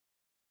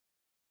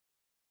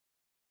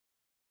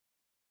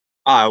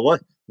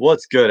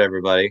What's good,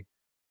 everybody?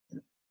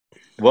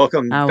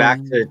 Welcome back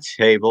to the Um,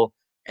 table.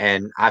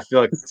 And I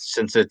feel like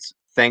since it's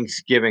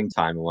Thanksgiving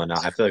time and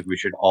whatnot, I feel like we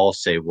should all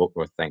say what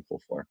we're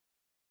thankful for.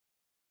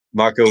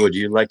 Marco, would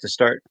you like to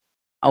start?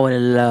 I would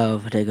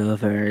love to go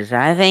first.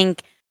 I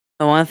think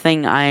the one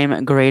thing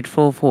I'm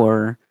grateful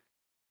for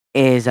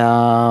is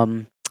uh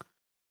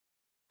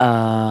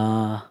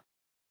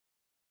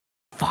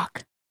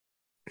fuck.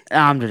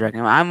 I'm just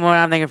joking. What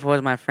I'm thankful for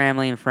is my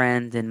family and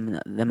friends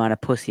and the amount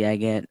of pussy I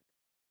get.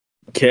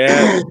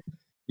 Cap.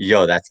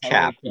 Yo, that's Hello,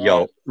 Cap. Cap.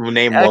 Yo,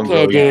 name one Okay,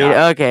 girl you dude.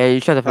 got. Okay,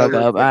 shut the fuck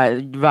Hello, up.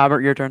 Cap.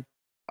 Robert, your turn.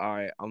 All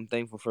right, I'm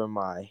thankful for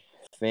my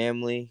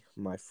family,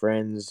 my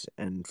friends,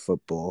 and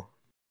football.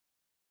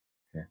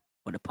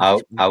 What a I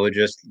pussy. I would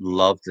just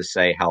love to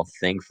say how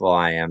thankful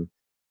I am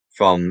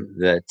from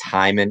the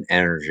time and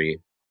energy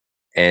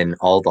and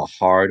all the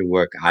hard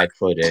work I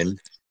put in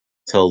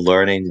to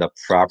learning the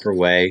proper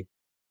way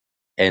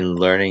and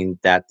learning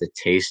that the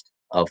taste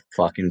of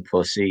fucking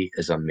pussy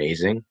is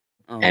amazing,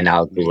 Oh and my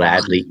I'll god.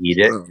 gladly eat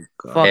it. Oh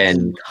god. Fucking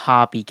And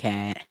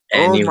copycat. Oh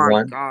my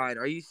anyone, god.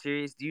 Are you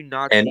serious? Do you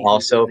not and see who's doing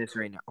also this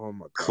right now? Oh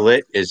my god.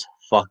 clit is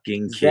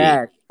fucking key.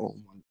 Zach. Oh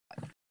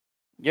my.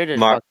 You're just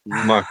Mark,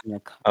 fucking Mark.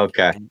 you're a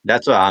Okay, copycat.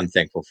 that's what I'm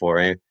thankful for.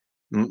 Eh?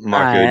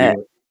 Marco, Alright.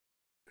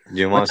 do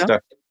you want What's to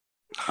up?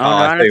 start? Oh Oh, no, I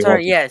thought I'm you sorry.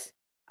 wanted. Yes,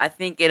 I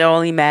think it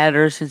only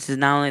matters since it's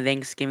not only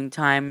Thanksgiving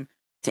time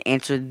to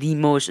answer the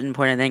most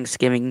important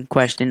Thanksgiving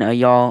question: Are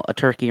y'all a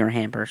turkey or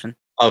ham person?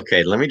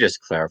 Okay, let me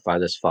just clarify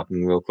this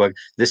fucking real quick.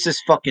 This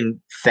is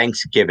fucking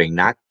Thanksgiving,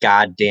 not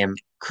goddamn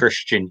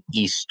Christian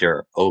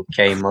Easter.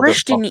 Okay,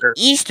 Christian motherfucker.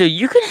 Easter,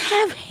 you can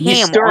have ham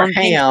Easter on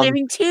ham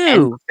Thanksgiving and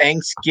too,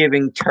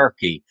 Thanksgiving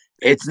turkey.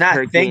 It's It's not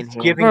turkey and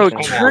ham Thanksgiving for bro.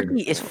 ham.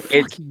 Turkey is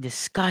Thanksgiving. It's fucking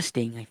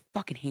disgusting. I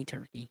fucking hate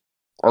turkey.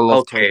 I love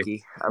okay.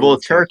 turkey. I Well, love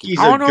turkey. turkey's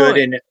I a don't good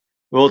know. and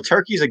well,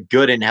 turkey's a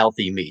good and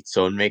healthy meat,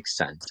 so it makes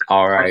sense.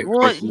 All right,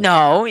 Well, Turkey.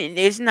 no,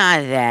 it's not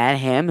that.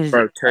 Ham is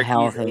Bro, turkey's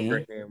over healthy.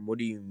 ham. What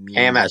do you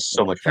ham mean? has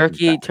so much fucking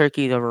fat.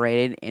 Turkey is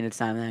overrated and it's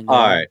not that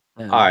All good. right,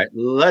 all right.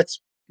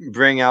 Let's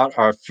bring out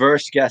our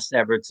first guest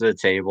ever to the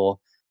table,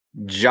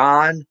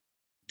 John,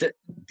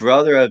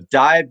 brother of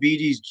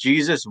diabetes,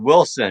 Jesus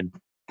Wilson.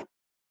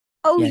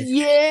 Oh Yes.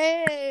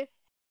 yeah.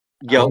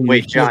 Yo, Oh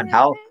wait, Yeah. John,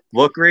 yeah.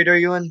 what grade are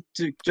you in?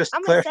 To just I'm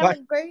in clarify.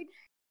 seventh grade.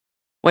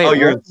 Wait, Oh,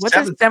 you're in what's a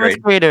seventh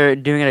seventh grade. grader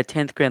doing at a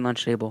 10th grade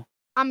lunch table?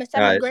 I'm a Uh,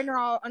 seventh grader,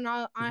 and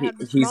I have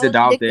the He's smallest dick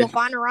adopted. you'll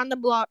find around the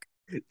block.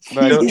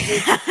 Bro, so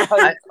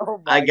I,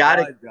 Oh I my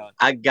gotta, god, John.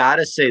 I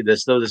gotta say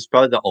this though. This is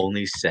probably the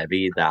only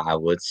Sebi that I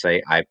would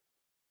say I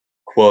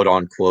quote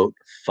unquote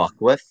fuck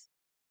with.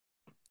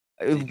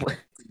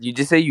 You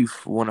just say you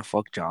want to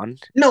fuck John?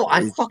 No,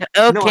 I Is- fuck.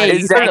 No, okay, I you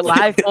Is heard Zach it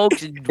live,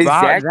 folks.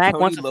 Zach Zach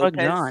Tony wants to fuck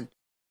Lopez? John.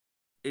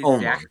 Is Oh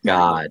Zach my Tony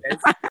God.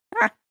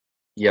 Lopez?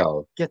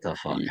 Yo, get the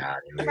fuck You out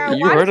of Bro, here.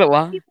 you why heard do it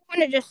live. people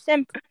want to just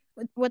simp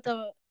with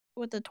the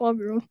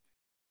 12-year-old?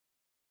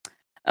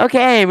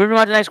 Okay, moving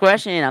on to the next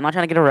question. I'm not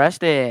trying to get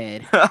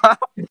arrested.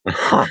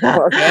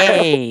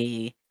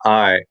 Hey. All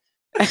right.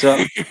 So,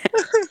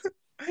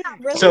 Not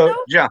really so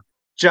though.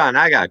 John,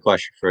 I got a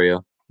question for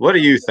you. What are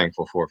you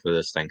thankful for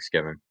this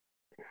Thanksgiving?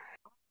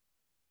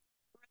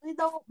 Really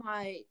though,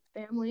 my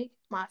family,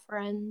 my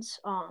friends,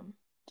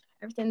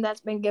 everything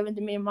that's been given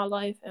to me in my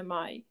life, and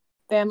my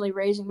family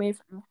raising me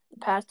for the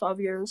past 12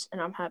 years,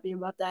 and I'm happy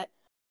about that.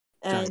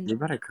 John, And you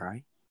about to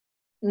cry?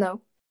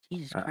 no,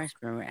 Jesus Oh. Christ,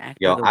 bro. Act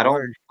Yo, like a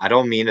word. I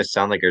don't mean to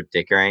sound like a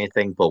dick or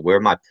anything, but where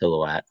my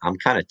pillow at? I'm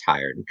kind of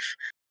tired.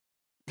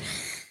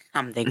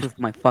 I'm thankful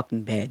for my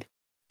fucking bed.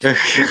 That's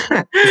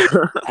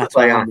That's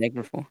what I'm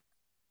thankful for.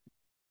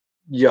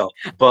 Yo,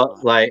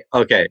 but like,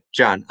 okay,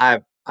 John, I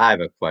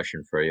have a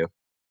question for you.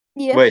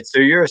 yeah, Wait, so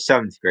you're a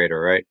seventh grader,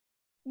 right?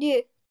 yeah.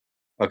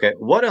 Okay,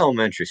 what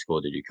elementary school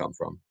did you come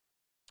from?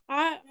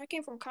 I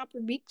came from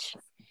Copper Beach.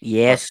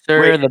 Yes,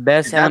 sir. Wait, The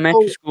best is that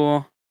elementary the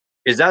school.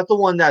 is that the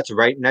one that's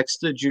right next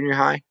to junior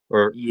high,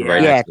 or right Yeah.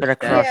 Yeah, next it's to? right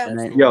across Yeah. from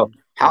That's it. the Yo, one.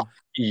 how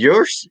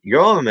your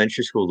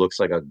elementary school looks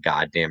like a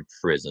goddamn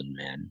prison,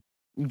 man.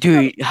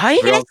 Dude, how are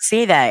you gonna Bro,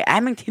 say that?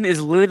 Abington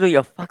is literally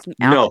a fucking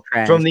No,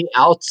 Alcatraz. from the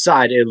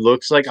outside, it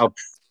looks like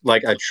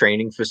a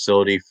training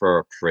facility for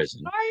a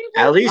prison.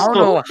 At I least don't the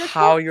know the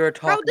how school, you're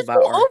bro, talking the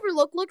about school our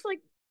overlook looks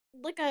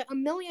like a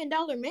 $1 million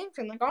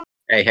mansion. Like, I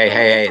hey, don't know what you're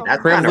talking that's about. kind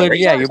of privilege.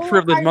 Yeah, racist. you're Whole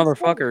privileged entire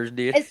school motherfuckers,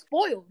 dude. is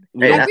spoiled.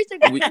 we Hey, don't. Every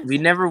single We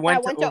never I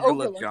went to went to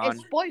Overlook, Overlook. John.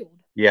 It's spoiled.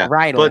 yeah,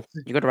 Rydell. but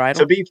You go to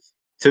to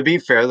Rydell? be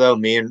fair though,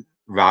 me and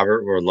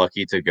Robert were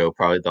lucky to go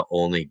probably the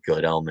only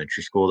good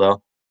elementary school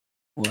though,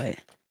 What?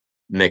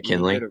 You didn't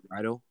go McKinley. to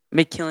Rydell?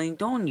 McKinley,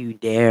 don't you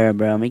dare,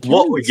 bro. McKinley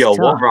What sucks.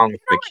 wrong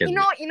with You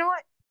McKinley? know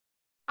what?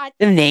 I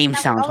The name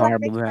that sounds all that horrible,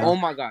 makes bro. sense. Oh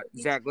my god,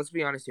 Zach, let's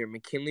be honest here.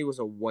 McKinley was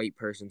a white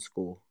person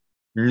school.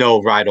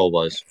 No, Rydell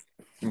was.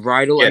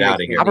 Rydell Get and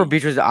outta here. Copper McKinley.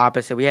 Beach was the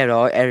opposite. We had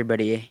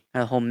everybody,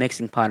 a whole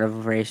mixing pot of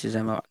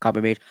racism at Copper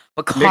Beach.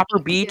 But Mc- Copper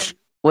Beach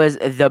was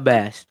the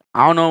best.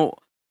 I don't know.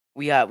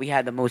 We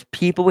had the most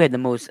people. We had the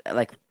most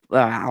like a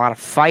lot of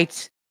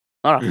fights.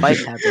 A lot of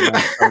fights happened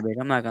at Copper Beach.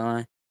 I'm not gonna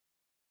lie,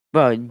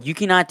 bro. You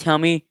cannot tell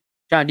me,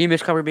 John. Do you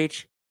miss Copper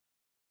Beach?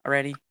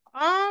 already?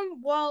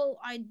 Well,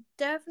 I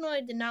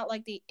definitely did not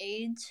like the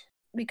AIDS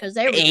because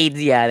they were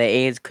AIDS, yeah, the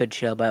AIDS could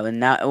chill, but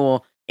not.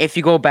 Well, if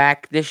you go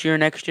back this year,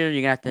 next year,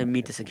 you're gonna have to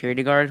meet the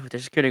security guards. But the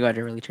security guards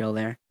are really chill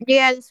there.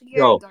 yeah, the security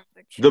Yo, guards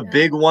are the chill.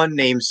 big one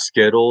named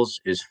Skittles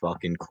is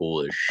fucking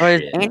cool as Or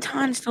does shit.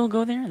 Anton still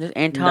go there? Does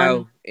Anton?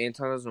 No,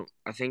 Anton doesn't.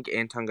 I think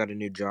Anton got a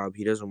new job.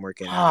 He doesn't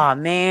work anymore. Oh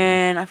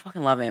man, I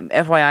fucking love him.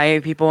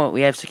 FYI, people,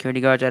 we have security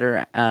guards at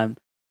our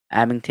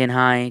Abington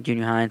High,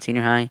 junior high, and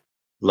senior high.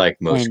 Like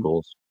most And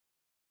schools.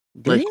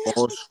 do Like we?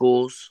 all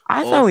schools.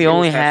 I all thought we schools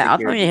only have had. I thought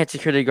we security. had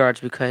security guards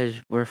because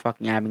we're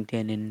fucking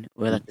Abington and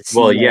we're like the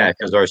Well, scene yeah, there.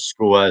 because our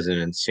school has an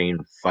insane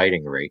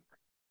fighting rate.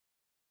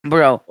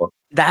 Bro, Well-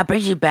 that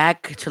brings you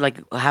back to like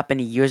what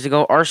happened years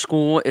ago. Our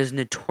school is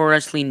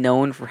notoriously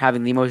known for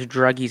having the most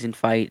druggies and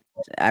fights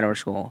at our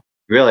school.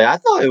 Really, I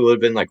thought it would have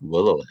been like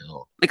Willow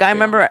Hill. Like I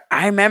remember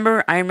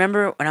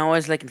when I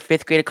was like in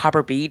 5th grade at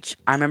Copper Beach.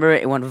 I remember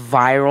it went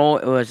viral.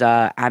 It was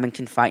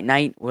Abington Fight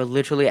Night, where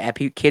literally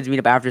kids meet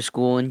up after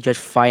school and just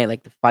fight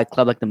like the Fight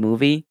Club, like the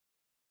movie.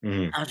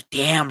 Mhm. I was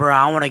damn, bro,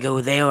 I want to go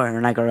there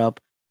when I grow up,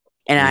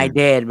 and I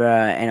did, bro.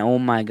 And oh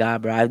my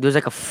god, bro, there was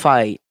like a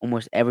fight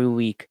almost every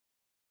week,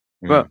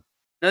 bro. Mhm.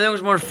 Nothing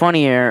was more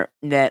funnier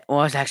that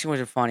well, it actually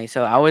wasn't funny.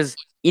 So I was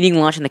eating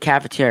lunch in the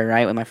cafeteria,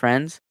 right, with my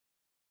friends,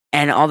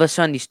 and all of a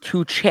sudden these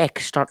two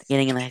chicks start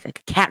getting in like a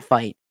cat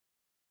fight.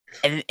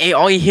 And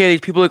all you hear these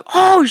people like,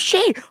 oh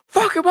shit,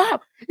 fuck him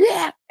up,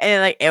 yeah.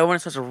 And like everyone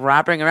starts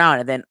wrapping around,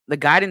 and then the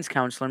guidance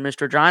counselor,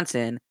 Mr.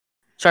 Johnson,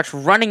 starts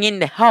running in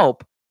to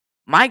help.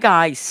 My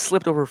guy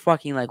slipped over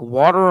fucking like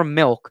water or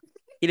milk.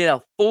 He did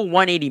a full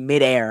 180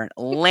 midair,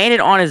 landed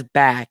on his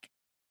back,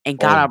 and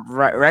got Oh.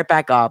 up right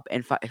back up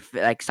and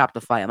like stopped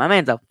the fight. My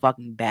man's a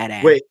fucking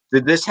badass. Wait,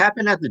 did this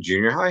happen at the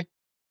junior high?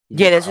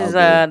 yeah, this Oh, is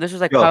dude. this was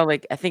like Yo. probably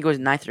like I think it was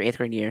 9th or 8th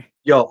grade year.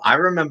 Yo, I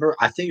remember,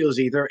 I think it was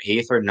either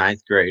 8th or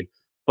 9th grade,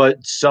 but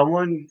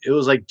it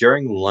was like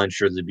during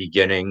lunch or the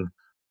beginning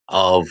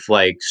of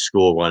like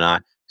school or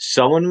whatnot.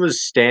 Someone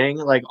was standing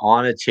like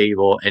on a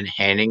table and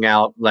handing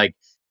out like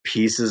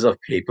pieces of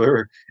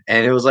paper,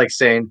 and it was like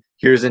saying,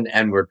 "Here's an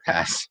N-word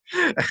pass."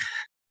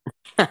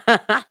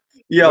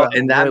 Yo, Bro,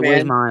 and that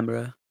where's man, mine,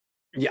 bro?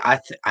 yeah,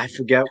 I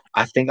forget.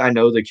 I think I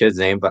know the kid's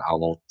name, but I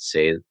won't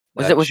say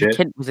Was that it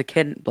shit. the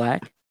kid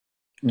black?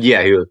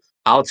 Yeah, he was.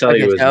 I'll tell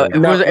you Okay, his so name. if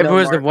it was if it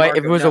was the Mark- white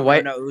if it was a no,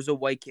 white no, it was a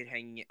white kid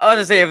hanging it. I was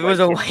gonna say if it was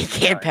a kid white hanging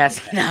kid out.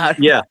 passing out.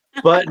 Yeah,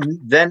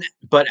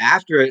 but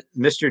after it,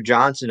 Mr.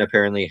 Johnson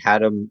apparently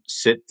had him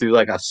sit through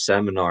like a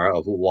seminar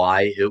of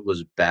why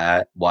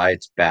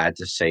it's bad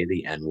to say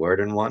the N-word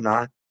and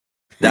whatnot.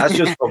 That's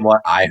just from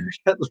what I heard,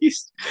 at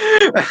least.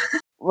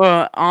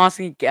 Well,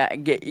 honestly,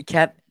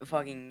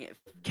 fucking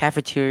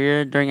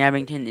cafeteria during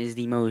Abington is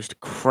the most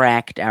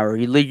cracked hour.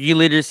 You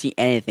literally see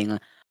anything.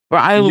 Bro,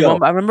 I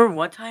remember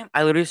one time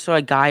I literally saw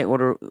a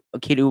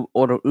kid who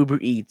order Uber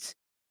Eats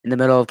in the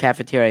middle of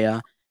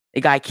cafeteria.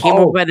 The guy came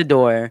over Oh. by the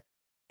door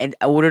and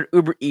ordered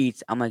Uber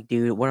Eats. I'm like,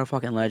 dude, what a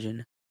fucking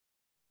legend.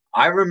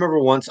 I remember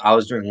once I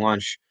was during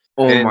lunch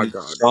Oh and my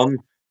god. some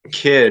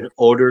kid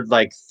ordered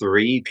like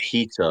 3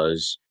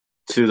 pizzas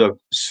to the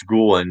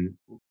school and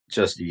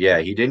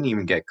he didn't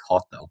even get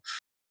caught though.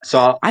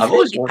 So I I've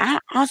always think wondered,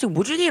 honestly,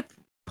 would you get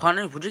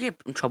punished? Would you get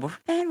in trouble for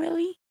that?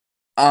 Really?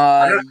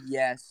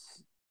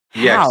 Yes.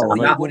 yeah, 'cause How? I'm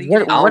Like, not- what I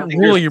don't what think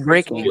rule are there's you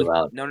breaking? principal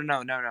allowed.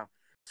 No.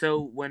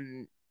 So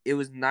when it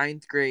was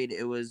 9th grade,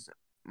 it was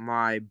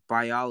my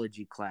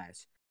biology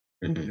class.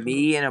 Mhm.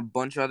 Me and a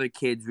bunch of other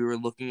kids, we were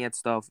looking at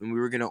stuff and we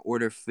were gonna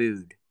order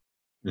food.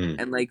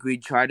 Mm. And like we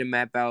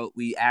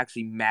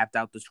actually mapped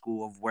out the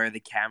school of where the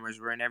cameras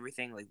were and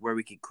everything, like where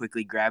we could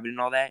quickly grab it and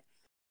all that.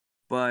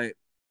 But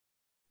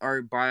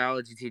our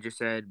biology teacher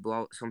said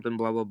blah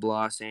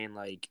blah, saying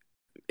like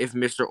if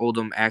Mr.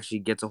 Oldham actually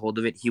gets a hold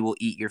of it, he will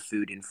eat your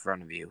food in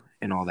front of you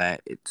and all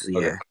that. It's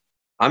Okay. yeah.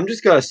 I'm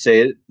just gonna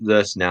say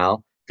this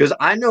now because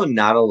I know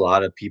not a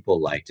lot of people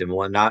liked him and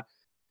whatnot.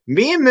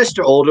 Me and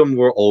Mr. Oldham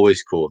were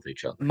always cool with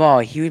each other. Mo,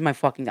 he was my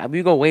fucking guy.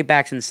 We go way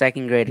back since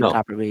 2nd grade in No,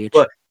 Copper Beach.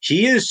 But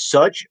he is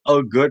such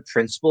a good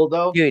principal,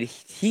 though. Dude,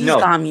 he's No,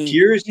 got me.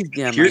 here's he's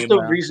got here's me, the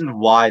bro. reason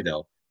why,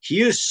 though.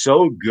 He is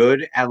so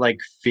good at like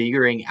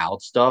figuring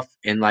out stuff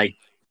and like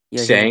Yeah,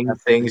 he's saying the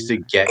best things to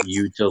fucking- get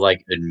you to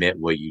like admit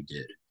what you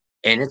did,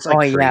 and it's like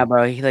Oh yeah, crazy.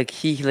 bro. He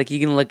like you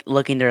can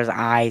look into his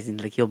eyes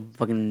and like he'll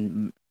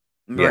fucking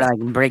Yeah. like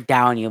break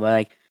down you. But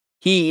like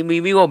we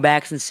go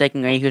back since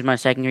 2nd grade. He was my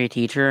 2nd grade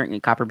teacher in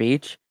Copper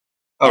Beach.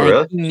 Oh, And,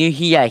 like, really?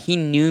 he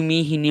knew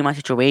me. He knew my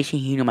situation.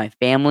 He knew my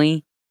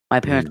family. My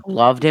parents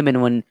loved him.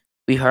 And when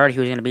we heard he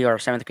was gonna be our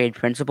 7th grade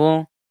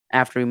principal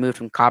after we moved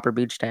from Copper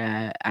Beach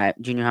to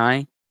junior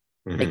high,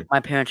 like Mhm. my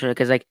parents were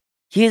because like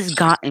he has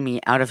gotten me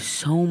out of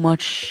so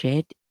much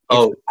shit. It's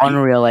Oh,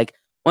 unreal. Like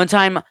one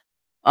time,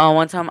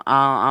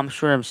 I'm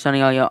sure I'm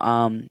sending all you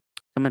some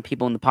of the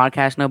people in the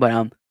podcast know, but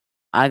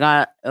I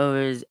got it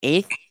was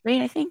 8th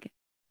grade, I think.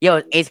 Yeah,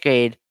 it was 8th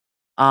grade.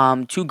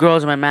 2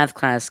 girls in my math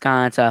class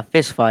got into a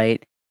fist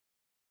fight.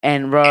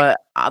 And bro,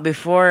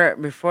 before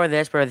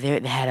this, bro, they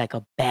had like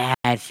a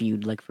bad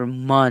feud, like for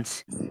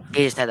months.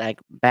 They just had like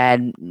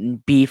bad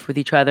beef with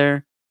each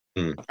other.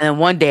 Hmm. And then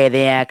one day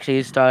they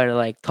actually started to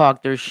like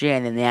talk their shit,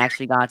 and then they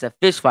actually got into a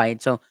fist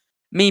fight. So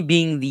me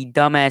being the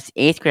dumbass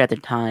eighth grade at the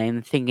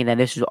time, thinking that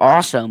this was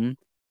awesome,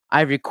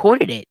 I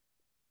recorded it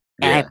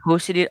and I Yeah.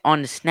 posted it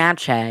on the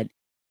Snapchat.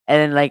 And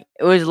then like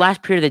it was the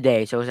last period of the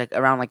day, so it was like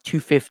around like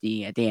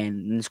 2:50 at the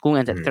end, and the school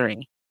ends at Mhm.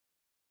 3.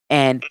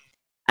 And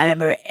I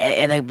remember,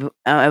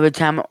 every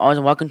time I was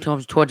walking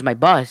towards my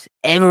bus,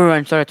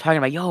 everyone started talking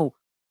about, "Yo,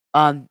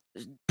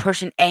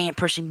 person A and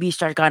person B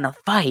started getting a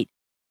fight."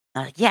 I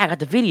was like, "Yeah, I got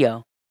the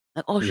video."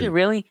 Like, "Oh shit, Mhm.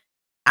 really?"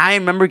 I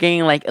remember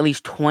getting like at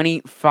least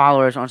 20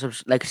 followers on some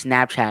like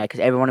Snapchat because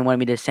everyone wanted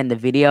me to send the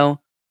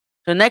video.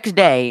 So the next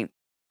day,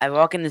 I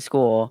walk into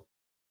school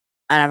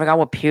and I forgot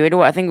what period it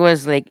was. I think it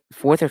was like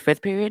fourth or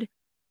fifth period.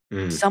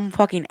 Mhm. Some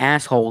fucking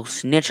asshole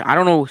snitched. I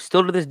don't know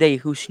still to this day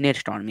who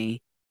snitched on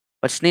me,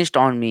 but snitched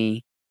on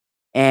me.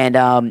 And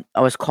I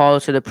was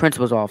called to the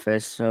principal's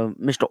office. So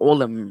Mr.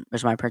 Oldham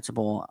is my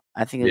principal.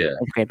 I think it's Yeah.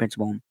 8th grade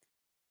principal.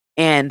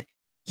 And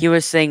he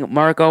was saying,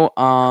 Marco,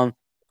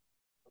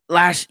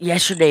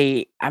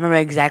 yesterday, I remember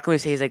exactly what he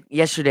said. He's like,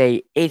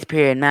 yesterday, 8th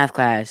period math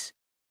class.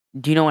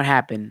 Do you know what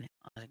happened?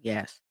 I was like,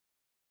 yes.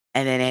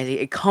 And then as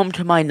it come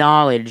to my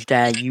knowledge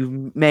that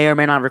you may or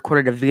may not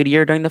recorded a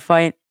video during the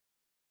fight,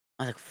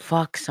 I was like,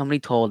 "Fuck!" Somebody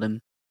told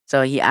him.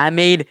 So I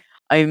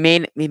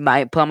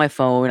put on my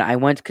phone. I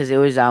went because it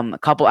was a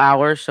couple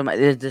hours, so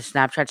the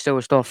Snapchat still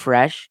was still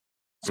fresh,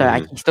 so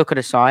Mhm. he still could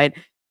have saw it.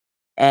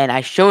 And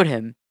I showed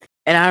him,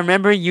 and I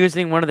remember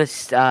using one of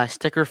the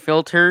sticker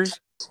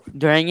filters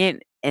during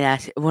it,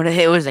 and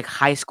it was like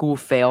high school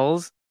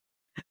fails.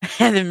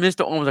 And then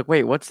Mr. Ohm was like,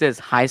 "Wait, what's this?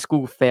 High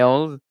school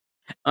fails?"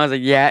 I was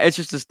like, "Yeah, it's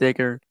just a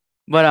sticker."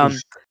 But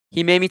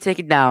he made me take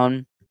it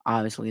down,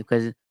 obviously,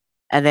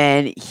 and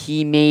then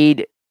he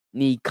made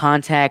me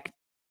contact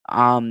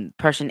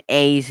person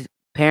A's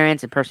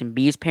parents and person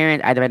B's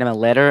parents. I had to write them a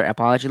letter,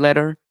 apology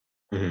letter,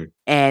 Mhm.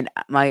 and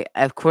my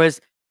of course.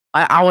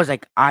 I was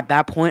like at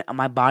that point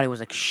my body was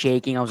like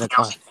shaking. I was like,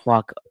 "Oh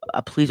fuck!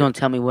 Please Yeah. don't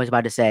tell me what he's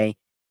about to say."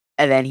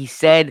 And then he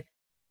said,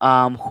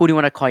 "Who do you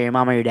want to call, your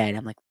mom or your dad?"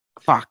 I'm like,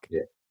 "Fuck."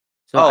 Yeah.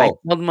 So Oh,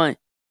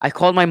 I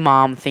called my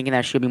mom thinking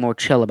that she'd be more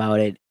chill about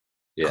it.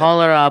 yeah.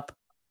 Call her up.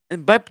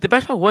 But the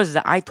best part was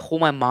that I told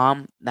my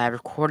mom that I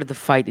recorded the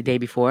fight the day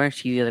before. And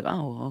she's like,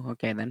 "Oh,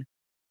 okay then."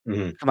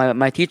 Mhm. So my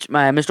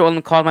Mr.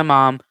 Olin called my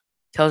mom,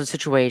 tells the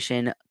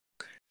situation.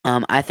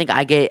 I think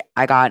I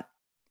got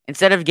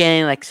instead of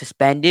getting like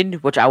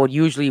suspended, which I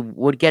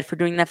would get for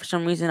doing that for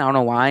some reason. I don't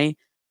know why.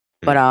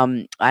 But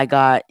Mhm. I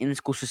got in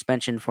school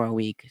suspension for a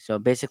week. So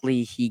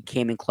basically, he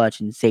came in clutch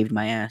and saved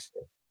my ass.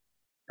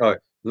 Alright,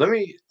 let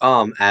me,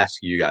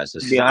 ask you guys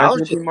this To 'cause be I honest was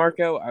with just you,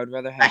 Marco, I would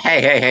rather have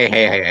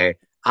hey,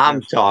 no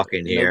I'm shit.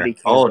 talking here. Nobody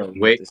cares Hold what on, you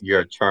have wait to say.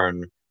 your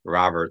turn,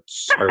 Robert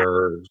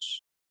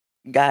Sirs.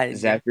 Guys,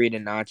 Zachary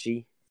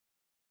Donachi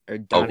or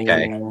Okay,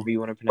 Donahue, however you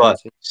want to but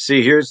pronounce it.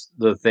 see, here's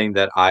the thing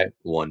that I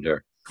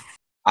wonder.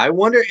 I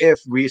wonder if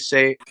we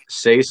say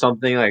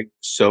something, like,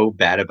 so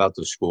bad about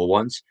the school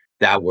once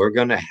that we're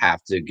gonna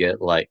have to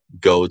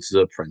go to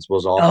the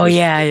principal's oh office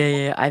yeah, yeah,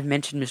 yeah. I've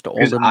mentioned Mr.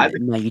 because Oldham I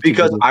in my YouTube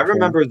because videos I before.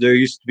 remember there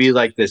used to be,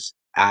 like, this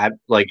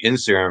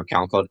Instagram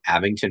account called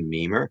Abington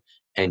Memer,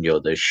 and, yo,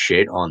 the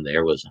shit on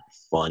there was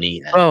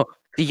funny as Bro,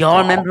 do y'all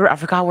fuck. remember? I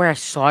forgot where I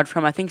saw it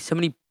from. I think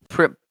somebody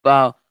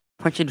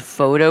printed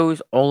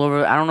photos all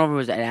over. I don't know if it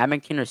was at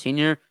Abington or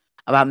Senior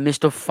about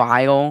Mr.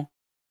 File,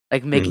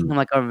 like making Mhm. him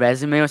like a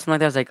resume or something like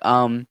that. It was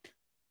like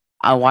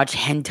I watch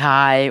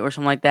hentai or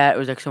something like that. It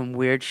was like some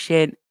weird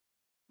shit,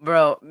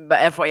 bro. But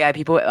FYI,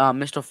 people,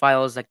 Mr.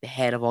 File is like the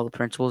head of all the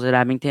principals at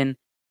Abington,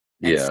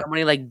 and Yeah.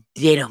 somebody like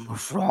did him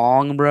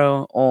wrong,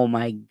 bro. Oh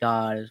my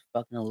god, it was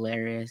fucking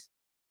hilarious.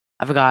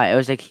 I forgot. It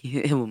was like,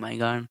 oh my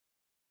god.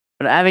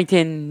 But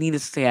Abington,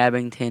 needless to say,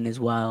 Abington is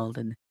wild.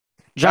 And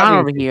John over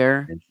Abington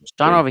here, John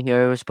interesting. over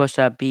here was supposed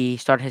to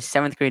start his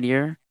 7th grade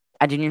year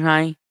at junior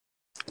high,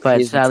 but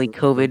He's sadly the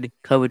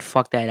COVID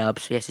fucked that up,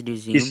 so he has to do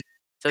He's Zoom.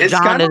 So it's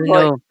kind of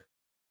like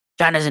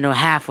John doesn't know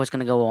half what's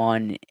gonna go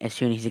on as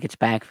soon as he gets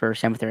back for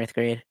 7th or 8th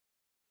grade.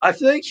 I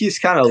feel like he's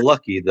kinda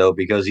lucky, though,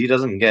 because he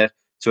doesn't get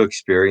to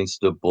experience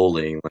the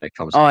bullying when it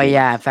comes to Oh being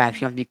yeah, in fact,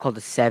 you have to be called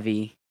a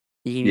Sevi.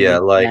 yeah,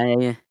 like, Yeah, yeah,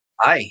 yeah.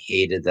 I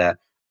hated that.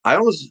 I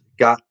almost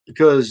got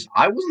because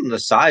I wasn't the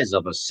size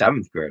of a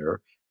 7th grader.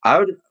 I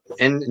would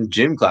in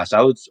gym class,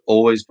 I would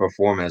always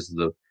perform as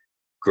the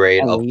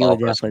grade Oh, you were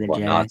above us and definitely the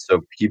whatnot, Jack.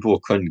 so people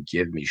couldn't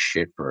give me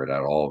shit for it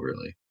at all,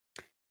 really.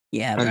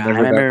 Yeah, I bro. I never got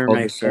remember called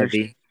my a first.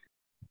 Sevy.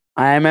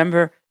 I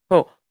remember,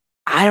 bro.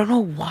 I don't know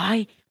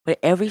why, but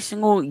every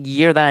single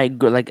year that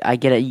I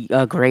get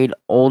a grade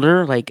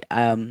older, like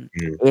Mm,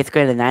 8th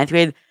grade and 9th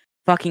grade,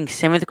 fucking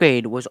 7th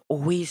grade was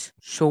always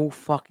so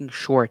fucking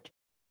short.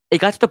 It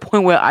got to the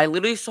point where I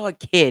literally saw a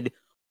kid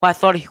who I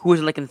thought he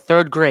was like in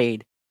 3rd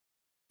grade.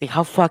 Like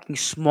how fucking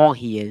small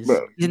he is.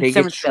 Bro, He's in they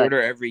get 7th grade.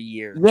 shorter every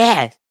year.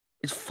 Yeah,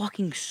 it's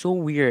fucking so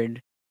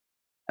weird.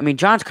 I mean,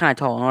 John's kind of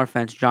tall. No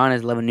offense, John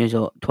is 11 years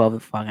old.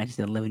 12. Fuck, I just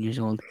said 11 years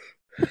old.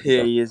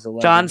 Yeah, he is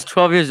 11. John's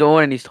 12 years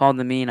old and he's taller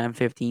than me, and I'm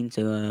 15,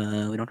 so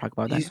we don't talk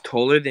about that. He's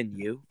taller than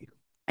you.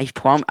 He's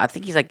 12. I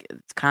think he's like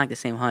it's kind of like the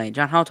same height.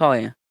 John, how tall are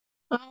you?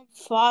 I'm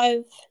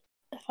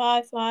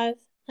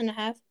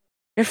 5'5.5".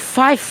 You're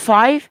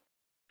 5'5".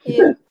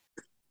 Yeah.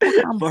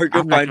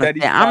 Marco find out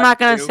he's I'm not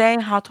gonna 5'2". say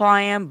how tall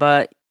I am,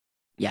 but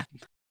yeah.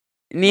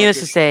 Needless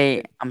to Marcus-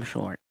 say, I'm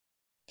short.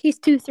 He's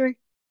 2'3".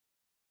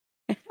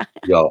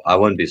 Yo, I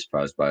wouldn't be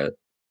surprised by it.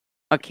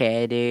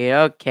 Okay, dude.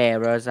 Okay,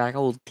 Rozak.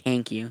 Oh,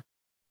 thank you.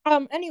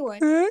 Anyway,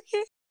 what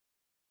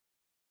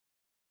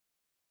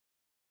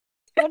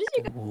is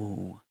you guys?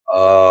 Ooh.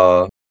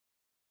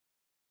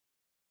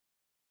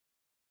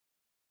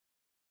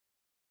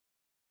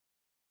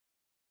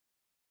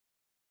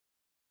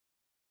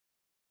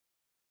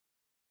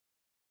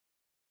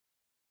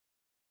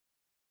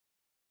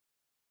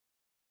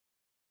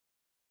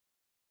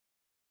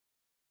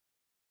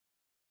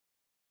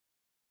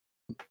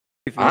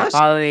 Honestly-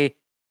 Probably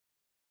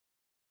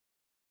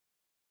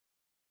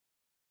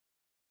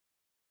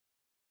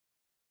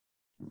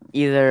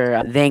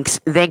either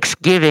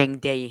Thanksgiving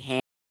Day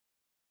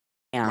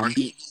ham,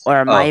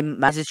 or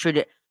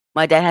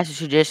my dad has a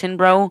tradition,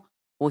 bro.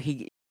 Well,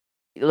 he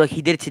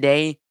did it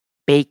today.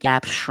 Baked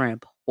yap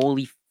shrimp.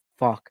 Holy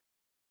fuck.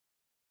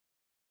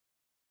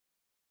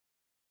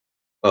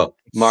 Oh,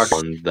 Mark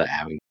on the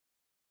Abington.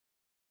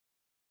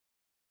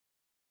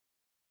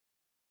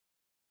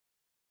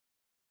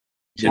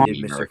 He Meme did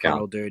Mr. account.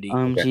 Carl dirty.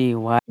 Gee,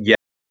 why? Yeah,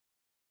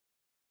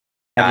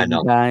 I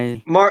know.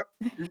 Guys.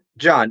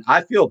 John,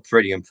 I feel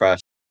pretty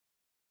impressed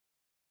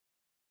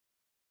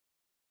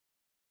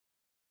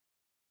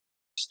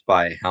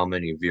by how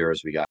many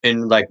viewers we got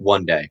in like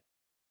one day.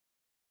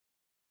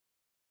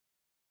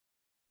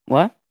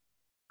 What?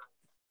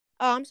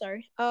 Oh, I'm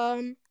sorry.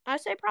 I'd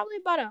say probably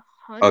about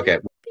 100 Okay.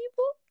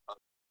 people.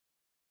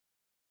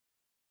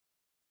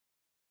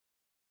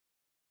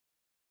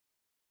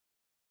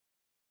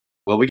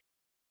 Well, we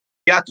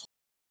got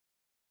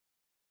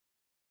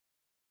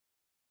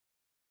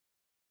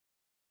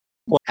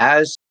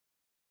as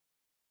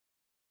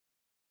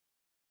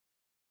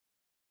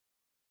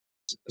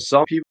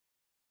some people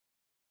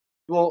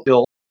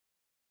feel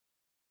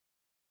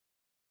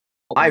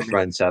my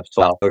friends have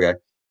told. Okay.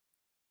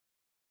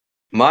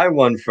 My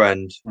one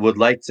friend would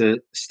like to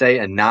stay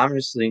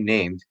anonymously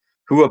named,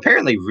 who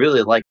apparently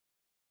really likes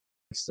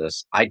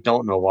this. I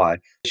don't know why.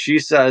 She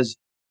says,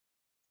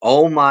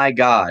 "Oh my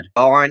God,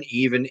 you aren't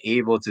even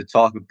able to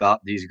talk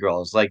about these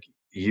girls like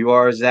you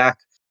are, Zach,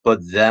 but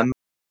them."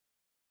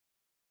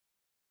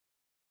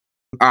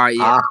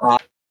 Yeah.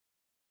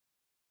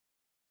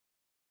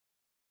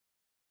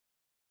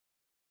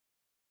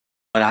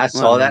 When I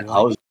saw that,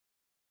 I was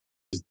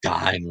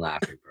dying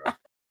laughing, bro.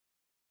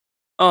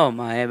 Oh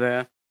my,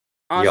 bro.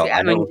 Honestly, Yo,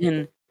 I know.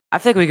 Abington. I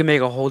think we can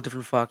make a whole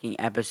different fucking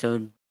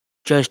episode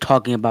just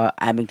talking about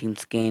Abington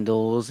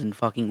scandals and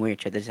fucking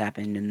weird shit that's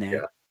happened in there.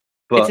 Yeah.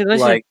 But listen-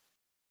 like,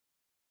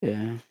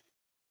 Yeah.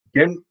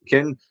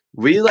 can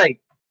we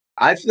like?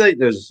 I feel like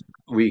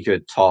we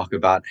could talk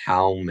about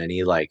how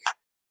many like,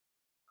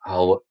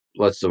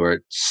 what's the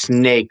word,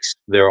 snakes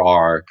there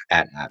are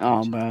at Oh,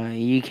 Abington. bro,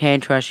 you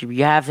can't trust you.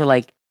 You have to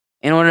like,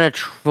 in order to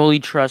truly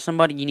trust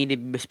somebody, you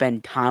need to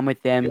spend time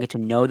with them, get to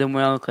know them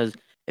well. Because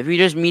if you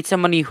just meet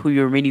somebody who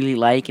you immediately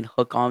like and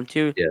hook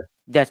onto, Yeah.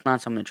 that's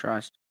not someone to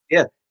trust.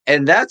 Yeah,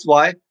 and that's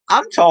why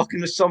I'm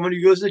talking to someone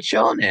who goes to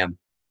Chillingham.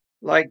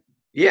 Like,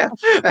 yeah.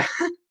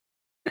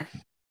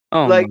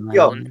 Oh Like, my.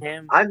 yo,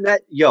 Him. I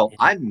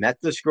met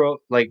this girl,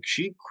 like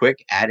she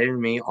quick added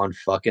me on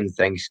fucking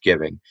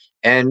Thanksgiving.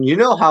 And you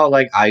know how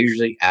like I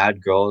usually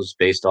add girls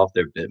based off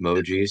their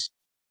Bitmojis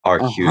are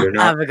cute or I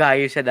not? forgot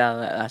you said that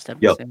last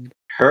Yo, episode.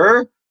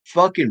 her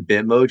fucking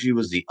Bitmoji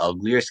was the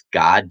ugliest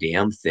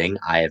goddamn thing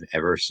I have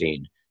ever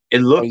seen. It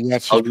looked Yeah,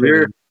 she's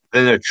uglier pretty.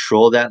 than a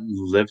troll that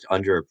lived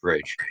under a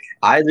bridge.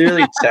 I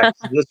literally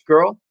texted this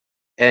girl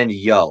and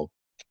yo,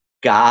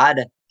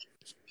 god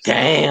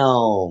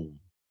damn.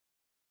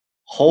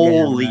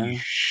 Holy man.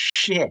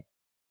 shit.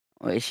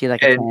 Is she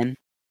like a And 10?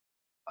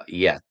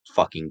 yeah,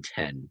 fucking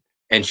 10.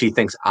 And she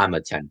thinks I'm a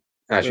 10.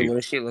 Wait, Actually, what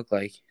does she look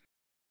like?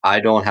 I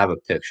don't have a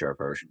picture of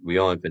her. We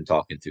only been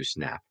talking through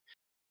Snap.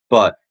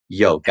 But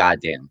yo,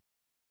 goddamn.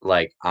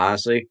 Like,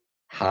 honestly,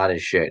 hot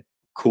as shit.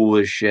 Cool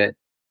as shit.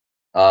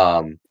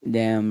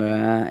 Damn,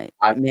 bro.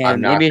 I'm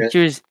Man, not gonna,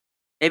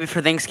 maybe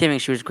for Thanksgiving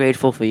she was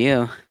grateful for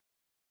you.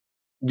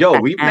 yo,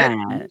 we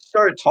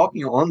started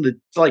talking on the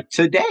like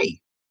today.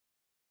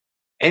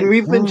 And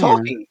we've been Damn.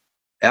 talking.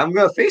 And I'm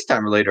gonna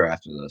FaceTime her later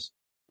after this.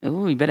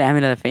 Ooh, you better have me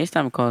another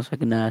FaceTime call so I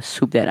can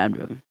soup that I'm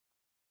joking.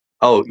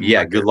 Oh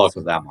yeah, good luck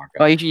with that, Marco.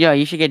 Oh,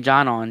 you should get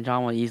John on.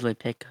 John will easily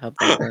pick up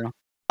that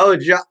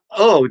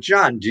girl.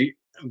 John,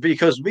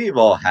 because we've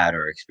all had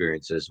our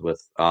experiences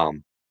with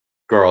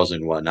girls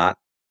and whatnot.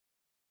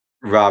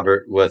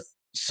 Robert with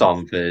some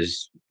of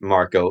his,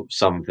 Marco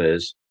some of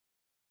his.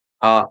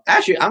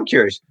 Actually, I'm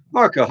curious,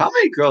 Marco, how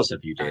many girls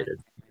have you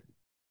dated?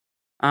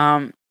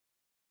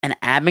 In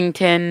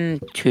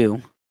Abington,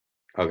 2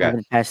 Okay, over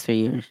the past 3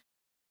 years.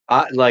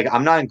 like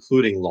I'm not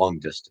including long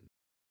distance.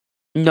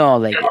 No,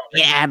 like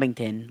in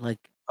Abington, like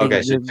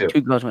Okay, so the two.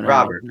 two girls went to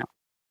Robert. Abington.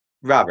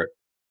 No. Robert.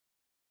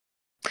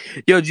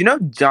 Yo, do you know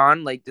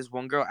John? Like this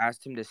one girl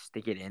asked him to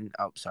stick it in.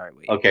 Oh, sorry,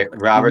 wait. Okay,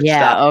 Robert, Yeah.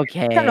 stop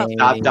Okay.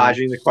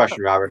 dodging the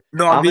question, Robert.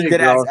 No, How I'm being many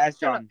dead ass. girls? Ask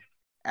Shut up. John.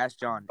 Ask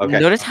John. Okay.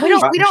 Notice how We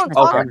he's don't pushing the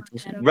okay.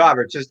 conversation.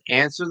 Robert, just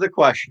answer the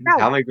question. No.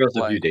 How many girls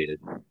have What? you dated?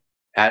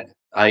 At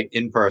like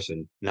in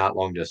person, not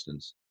long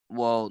distance.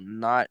 Well,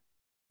 not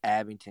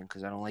Abington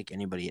because I don't like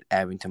anybody at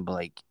Abington. But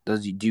like,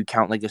 do you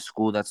count like a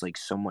school that's like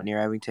somewhat near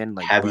Abington?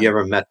 Like, Have you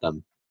ever met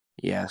them?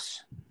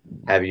 Yes.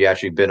 Have you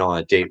actually been on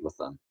a date with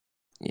them?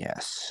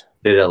 Yes.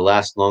 Did it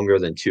last longer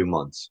than 2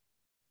 months?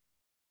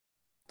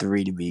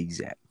 3 to be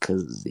exact.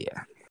 Cause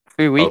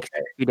 3 weeks,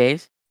 Okay. 3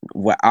 days.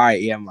 Well, all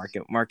right, yeah, mark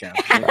out.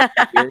 You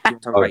wanna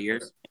talk about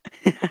yours?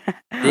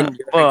 Didn't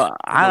your Well, ex was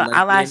a I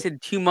lesbian?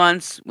 lasted 2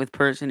 months with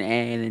person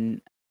A and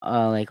then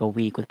like a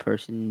week with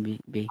person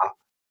B.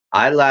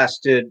 I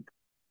lasted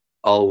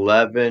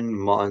 11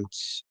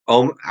 months.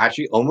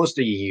 Actually, almost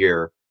a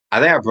year.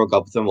 I think I broke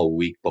up with them a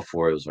week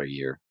before it was a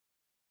year.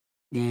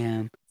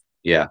 Damn.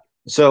 Yeah.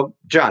 So,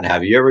 John,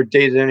 have you ever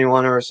dated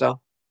anyone or so?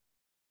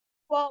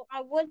 Well,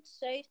 I would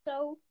say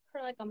so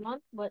for like a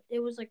month, but it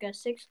was like a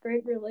 6th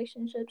grade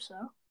relationship, so.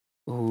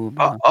 Ooh,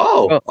 bro.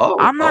 Oh, Bro,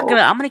 I'm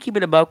gonna keep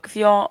it a buck with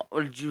y'all.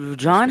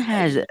 John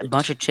has a bitch.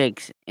 bunch of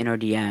chicks in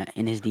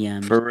his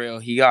DMs. For real,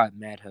 he got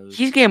mad hoes.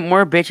 He's getting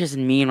more bitches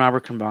than me and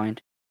Robert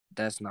combined.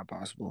 That's not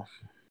possible.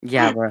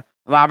 Yeah, bro.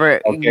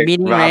 Robert Okay,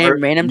 meeting Robert,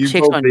 random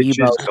chicks Yubo on bitches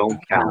Yubo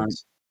don't count.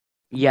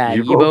 Yeah,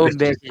 Yubo Yubo bitches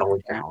bitches.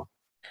 don't count.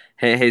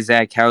 Hey,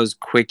 Zach, how's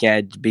Quick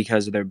Ad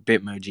because of their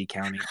Bitmoji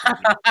counting?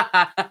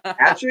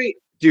 Actually,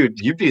 dude,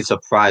 you'd be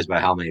surprised by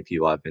how many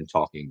people I've been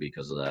talking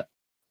because of that.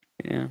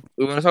 Yeah.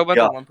 We want to talk about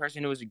Yeah. the one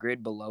person who was a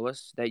grade below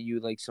us that you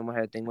like someone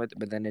had a thing with,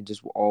 but then it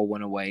just all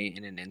went away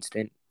in an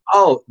instant.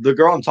 Oh, the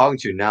girl I'm talking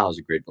to now is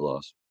a grade below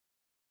us.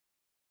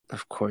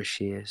 Of course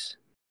she is.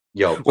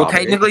 Yo, Well, Robert,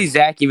 technically,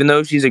 Zach, even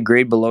though she's a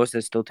grade below us,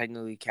 that still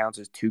technically counts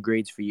as 2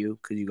 grades for you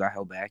because you got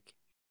held back.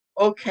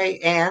 okay,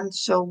 and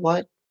so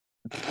what?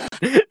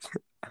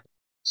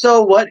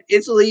 So what?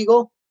 It's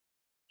legal.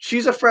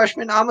 She's a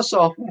freshman. I'm a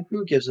sophomore.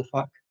 Who gives a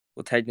fuck?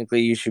 Well,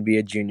 technically, you should be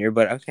a junior,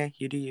 but okay,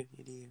 you do you.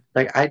 You do you.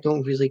 Like, I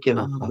don't really give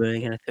a Oh, fuck. bro,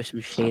 you gotta throw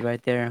some shade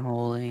right there.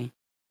 Holy.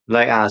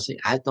 Like, honestly,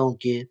 I don't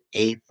give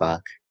a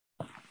fuck.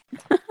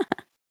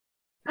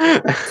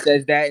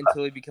 Says that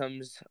until he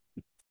becomes.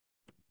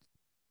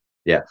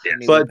 Yeah.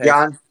 Jenny But, Lopez.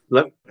 John,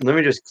 let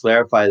me just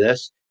clarify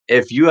this.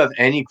 If you have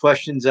any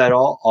questions at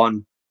all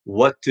on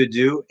what to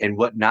do and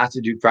what not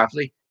to do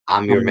properly,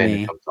 I'm your man to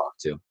Me. come talk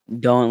to.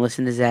 Don't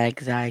listen to Zach.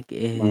 Zach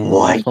is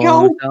What, full yo?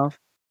 of himself.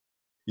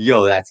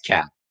 Yo, that's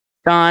Cap.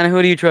 Don,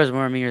 who do you trust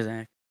more, me or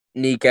Zach?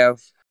 Nico.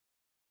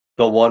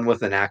 The one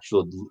with an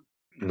actual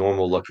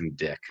normal-looking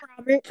dick.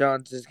 Robert.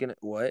 John's just gonna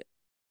what?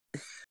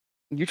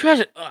 You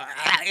trust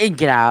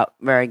get out,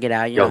 bro. Get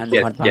out. You're Yo, not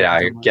get on the out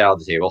of here. podcast Get out of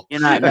the table.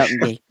 You're not. No, you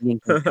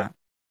ain't kicked out.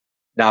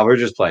 Nah, we're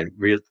just playing.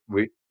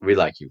 We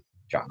like you,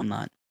 John. I'm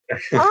not.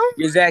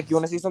 Yo, Zach, you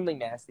want to see something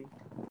nasty?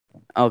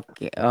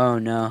 Okay. Oh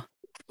no.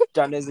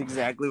 John knows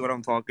exactly what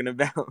I'm talking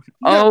about.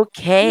 No,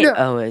 Okay. no,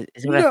 Oh, is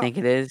it what I no. think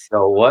it is?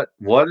 So what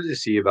did you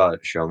see about it?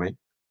 Show me.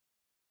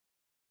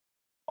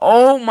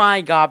 Oh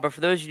my god! But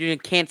for those of you who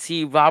can't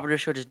see, Robert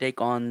just showed his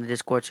dick on the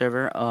Discord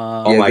server.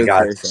 Oh Yeah, my go god,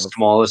 for it's the yourself.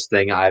 smallest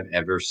thing I've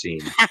ever seen.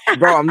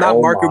 Bro, I'm not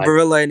Oh Marco my.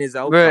 Barilla in his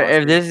elf Bro,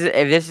 costume.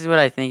 if this is what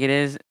I think it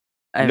is,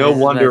 No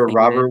wonder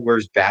Robert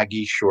wears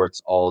baggy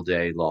shorts all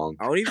day long.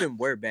 I don't even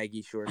wear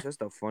baggy shorts. That's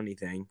the funny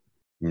thing.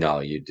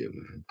 No, you do.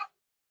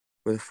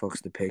 Where the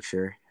fuck's the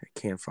picture? I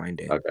can't find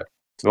it. Okay.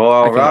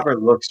 Well, Okay.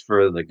 Robert looks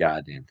for the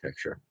goddamn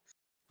picture.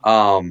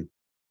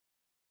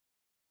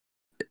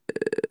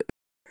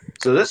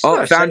 So this. Oh,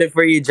 I found it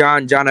for you,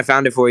 John. John, I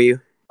found it for you.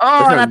 Oh,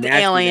 Look how not the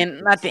nasty that alien,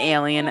 is. not the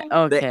alien. The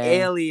Okay.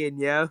 alien,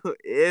 yo.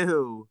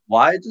 Ew.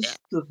 Why does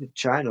the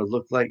vagina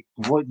look like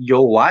what?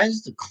 Yo, why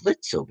is the clit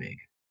so big?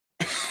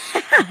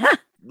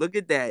 Look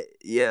at that.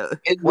 Yeah.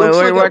 It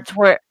looks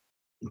where?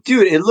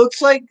 dude. It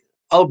looks like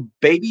a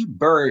baby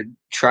bird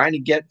trying to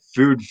get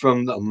food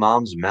from the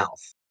mom's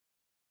mouth.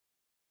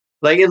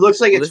 Like it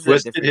looks like Well, it this is a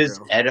twisted different his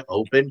girl. head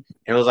open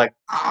and was like,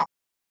 ah.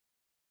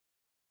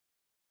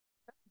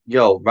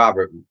 Yo,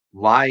 Robert,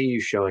 why are you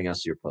showing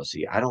us your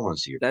pussy? I don't want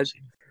to see your That's-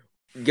 pussy.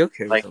 Go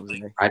kill Like, yourself,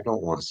 Zach. I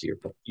don't want to see your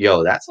pussy.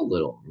 Yo, that's a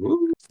little.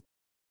 Ooh.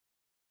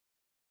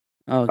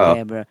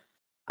 Okay, bro.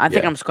 I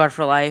think Yeah. I'm scarred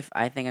for life.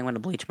 I think I'm gonna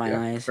bleach my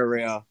eyes. For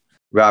real.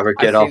 Robert,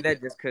 I get off. saved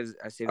that just because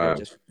I saved Alright.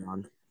 that just for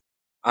John.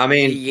 I You,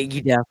 mean,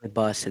 you definitely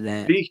busted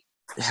that.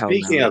 Hell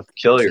speaking no. of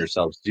kill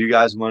yourselves, do you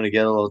guys want to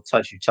get a little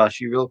touchy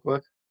real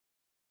quick?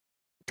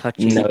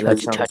 Touchy, No, that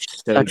touchy, sounds touch,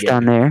 so touch gay.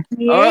 down there.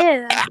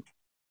 Yeah.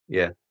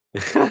 Yeah.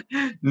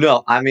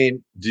 No, I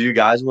mean, do you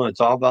guys want to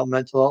talk about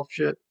mental health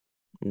shit?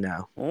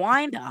 No.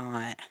 Why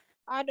not?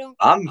 I don't.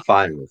 I'm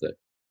fine with it.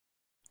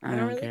 I don't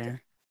don't really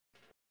care.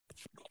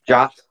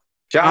 John's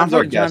I our feel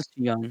like guest. John's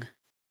too young.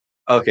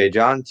 Okay,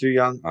 John, too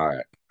young. All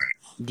right.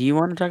 Do you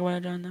want to talk about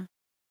it, John? Though.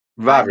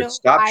 Robert,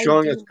 stop I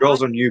showing do us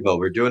girls not. on Yubo.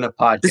 We're doing a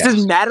This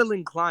is podcast.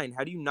 Madeline Klein.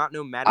 How do you not know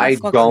Who the Madeline I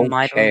Klein? fuck's don't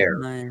Madeline care.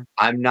 Klein?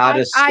 I'm not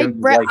a simp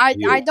like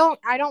you. I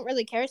don't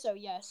really care. So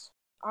yes,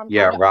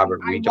 Yeah,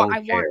 Robert, we don't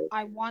care.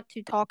 I want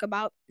to talk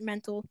about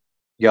mental.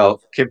 Yo,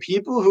 can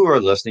people who are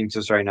listening to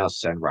us right now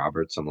send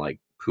Robert some like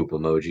poop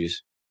emojis?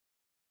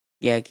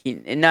 Yeah,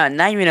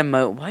 not even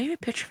a Why are you a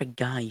picture of a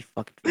guy? You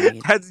fucking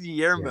faggot. That's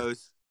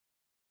Yermos.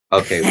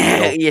 Okay, we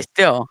don't. Yeah,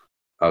 still.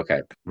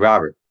 Okay,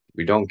 Robert,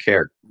 we don't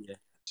care. Yeah.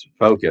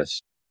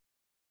 Focus.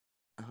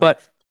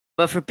 But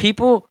for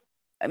people,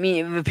 I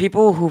mean, the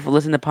people who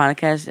listen to the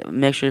podcast,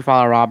 make sure you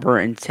follow Robert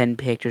and send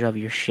pictures of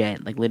your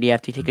shit. Like, Lydia,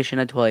 after you take a shit in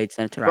the toilet,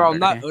 send it to Bro, Robert. I'm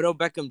not Okay? Odo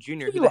Beckham Jr. Who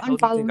You the hell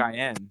do you think unfollow I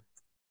am?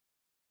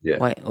 Yeah.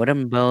 Wait, what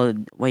am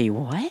Wait,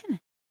 what?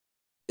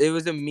 It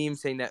was a meme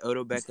saying that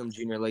Odo Beckham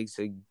Jr. likes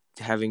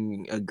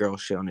having a girl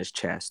shit on his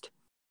chest.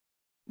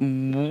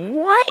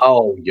 What?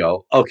 Oh,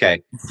 yo.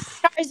 Okay.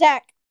 Sorry,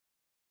 Zach.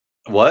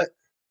 What?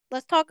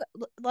 Let's talk.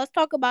 Let's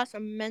talk about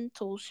some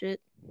mental shit.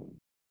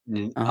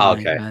 Oh my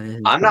Okay. God, this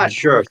is I'm not fucking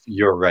sure hard. if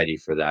you're ready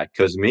for that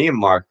because me and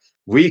Mark,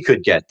 we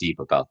could get deep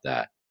about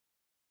that.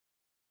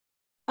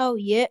 Oh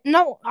yeah,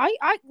 no,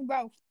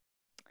 bro.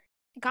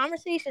 The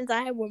conversations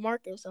I have with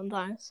Marcus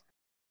sometimes,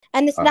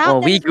 and it's not.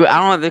 Well, that it's I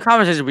don't know like- the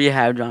conversations we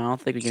have, John. I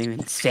don't think we can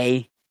even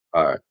say.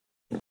 All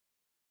right.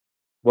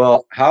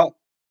 Well, how?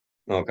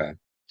 Okay.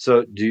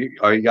 So,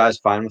 are you guys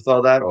fine with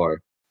all that, or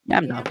Yeah,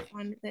 I'm Yeah, not. I'm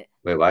fine with it.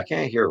 wait? Why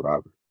can't I hear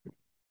Robert?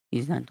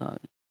 He's not talking.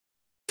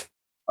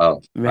 Oh,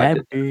 I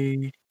did.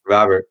 Robert.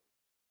 Robert.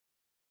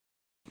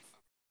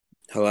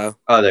 Hello?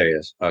 Oh, there he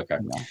is. Okay.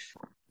 Yeah.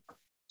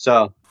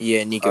 So,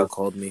 Yeah, Nico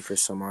called me for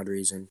some odd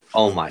reason.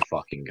 oh my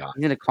fucking god,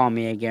 He's gonna call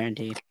me, I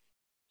guarantee.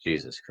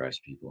 Jesus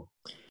Christ, people.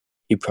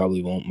 He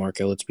probably won't,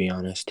 Marco, let's be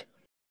honest.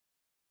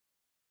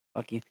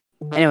 Fuck you.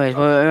 Anyways,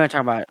 what are we gonna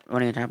talk about?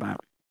 What are you gonna talk about?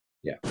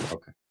 Yeah.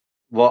 Okay.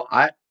 Well,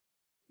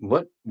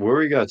 what were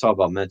we gonna talk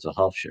about mental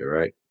health shit,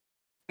 right?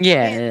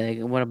 Yeah, like,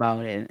 what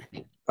about it?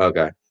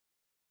 Okay.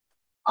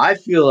 I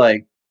feel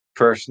like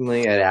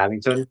personally at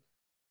Abington,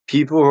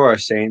 people who are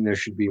saying there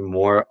should be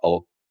more,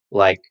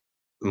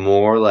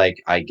 more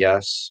like I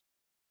guess,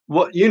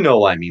 what you know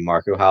what I mean,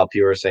 Marco. How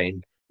people are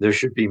saying there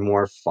should be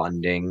more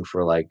funding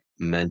for like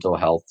mental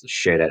health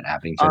shit at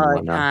Abington and Kind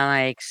whatnot. of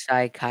like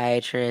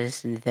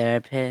psychiatrist and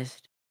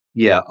therapist.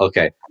 Yeah.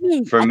 Okay. I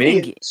mean, For I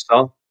me, think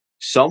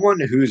someone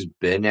who's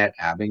been at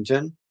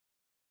Abington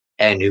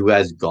and who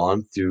has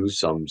gone through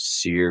some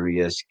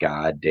serious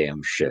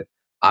goddamn shit.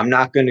 I'm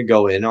not going to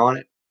go in on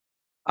it.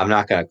 I'm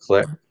not going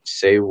to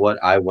say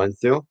what I went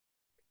through,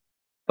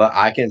 but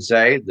I can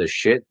say the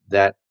shit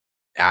that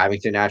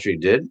Abington actually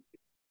did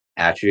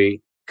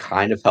actually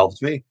kind of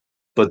helped me.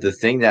 But the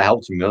thing that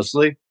helped me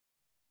mostly,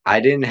 I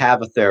didn't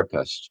have a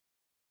therapist.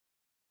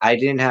 I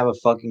didn't have a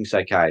fucking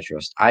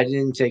psychiatrist. I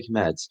didn't take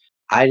meds.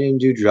 I didn't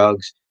do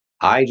drugs.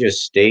 I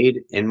just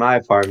stayed in my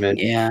apartment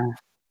yeah,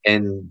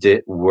 and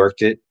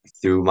worked it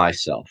through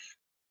myself.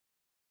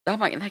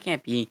 that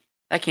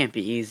can't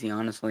be easy,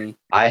 honestly.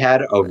 I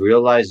had a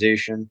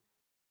realization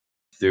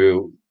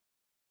through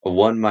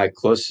one of my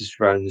closest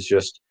friends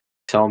just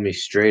telling me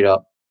straight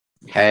up,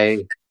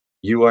 "Hey,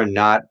 you are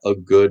not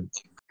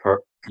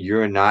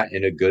you're not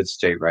in a good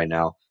state right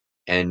now,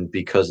 and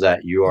because of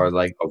that you are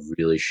like a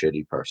really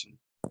shitty person."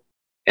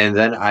 And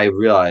then I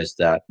realized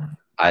that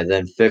I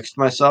then fixed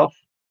myself.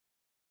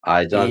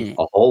 I done And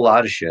a whole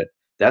lot of shit.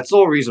 That's the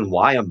whole reason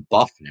why I'm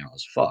buff now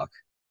as fuck.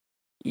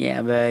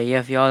 yeah, but yeah,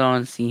 if y'all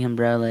don't see him,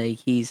 bro, like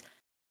he's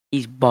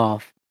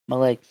buff, but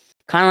like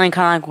kind of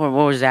like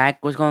what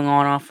Zach was going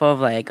on off of.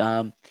 Like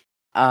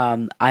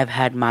I've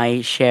had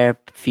my share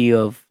few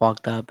of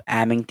fucked up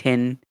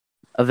Abington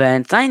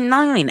events.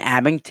 Not only in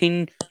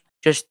Abington,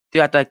 just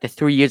throughout like the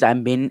 3 years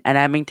I've been at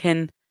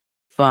Abington,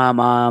 from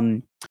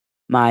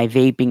my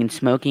vaping and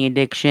smoking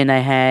addiction I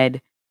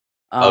had,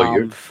 Oh,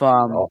 you're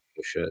from awful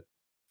shit.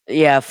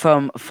 yeah,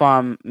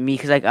 from me,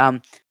 cause like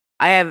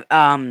I have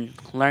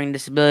learning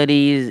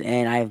disabilities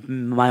and I have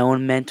my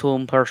own mental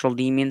and personal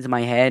demons in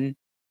my head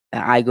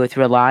that I go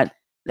through a lot.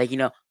 Like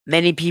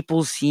many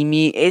people see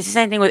me. It's the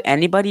same thing with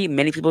anybody.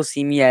 Many people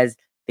see me as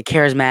the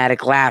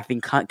charismatic, laughing,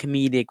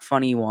 comedic,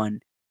 funny one,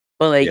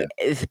 but like Yeah.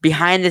 it's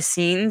behind the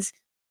scenes,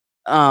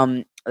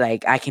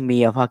 like I can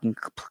be a fucking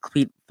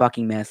complete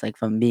fucking mess. Like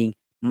from being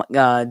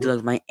dealing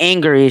with my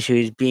anger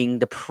issues, being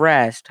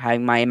depressed,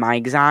 having my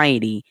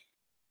anxiety.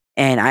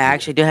 And I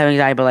actually do have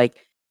anxiety, but like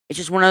it's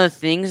just one of the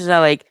things that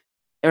like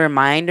a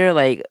reminder,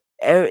 like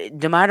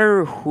no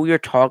matter who you're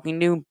talking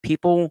to,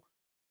 people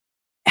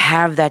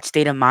have that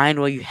state of mind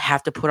where you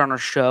have to put on a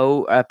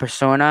show, a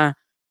persona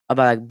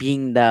about like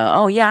being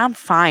oh yeah, I'm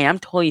fine, I'm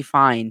totally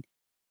fine.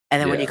 And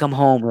then when you Yeah. come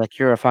home, like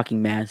you're a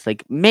fucking mess.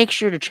 Like make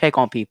sure to check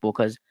on people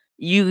because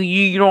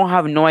you don't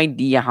have no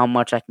idea how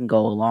much I can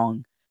go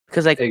along.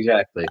 Because like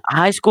Exactly.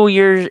 high school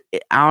years,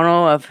 I don't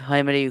know if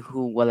anybody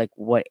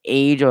what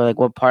age or like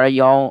what part of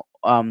y'all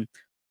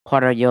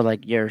part of your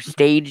like your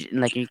stage in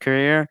like your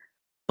career,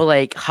 but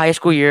like high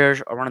school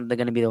years are they're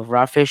gonna be the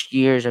roughest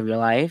years of your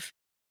life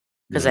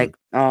because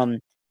Mhm.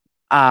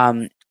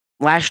 um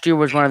last year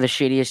was one of the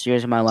shittiest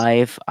years of my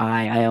life.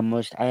 I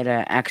had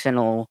an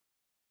accidental.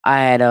 I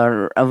had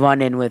a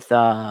run in with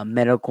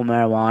medical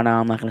marijuana.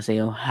 I'm not gonna say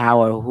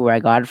how or who I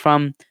got it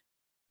from,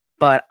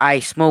 but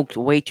I smoked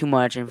way too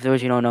much. And for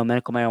those who don't know,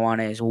 medical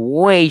marijuana is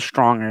way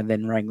stronger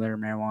than regular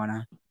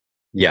marijuana.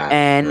 Yeah.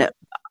 And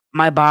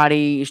my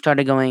body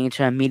started going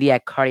into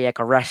immediate cardiac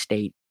arrest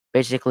state.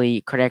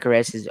 Basically, cardiac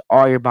arrest is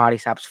all your body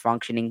stops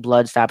functioning,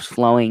 blood stops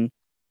flowing,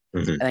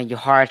 Mhm. and then your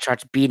heart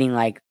starts beating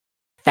like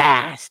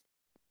fast.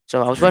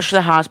 So I was Mhm. rushed to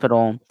the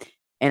hospital,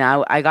 and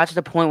I got to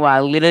the point where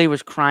I literally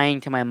was crying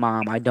to my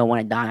mom, "I don't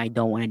want to die. I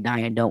don't want to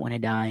die. I don't want to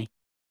die."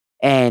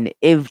 And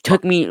it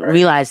took me Right.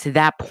 realize to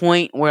that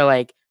point where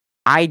like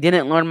I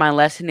didn't learn my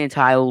lesson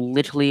until I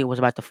literally was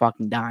about to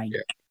fucking die.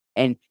 Yeah.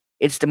 And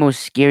it's the most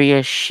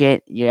scariest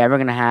shit you're ever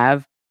gonna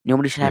have.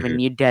 Nobody should have a Mhm.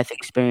 near death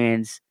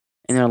experience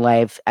in their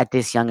life at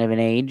this young of an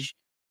age.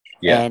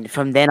 Yeah. And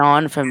from then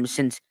on, from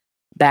since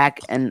back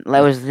and that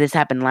was this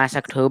happened last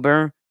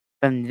October.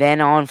 From then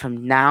on,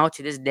 from now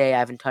to this day, I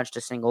haven't touched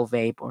a single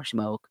vape or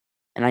smoke,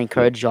 and I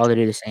encourage y'all to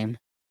do the same.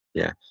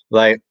 Yeah.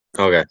 Like,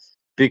 okay.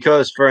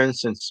 Because, for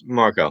instance,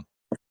 Marco,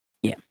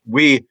 Yeah.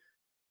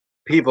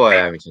 people at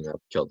Abington have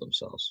killed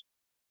themselves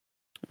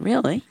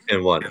Really?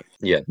 and whatnot.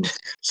 Yeah.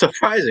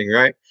 Surprising,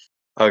 right?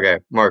 Okay,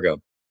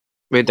 Marco.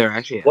 Wait, there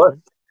actually What?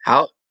 happened?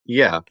 How?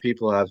 Yeah,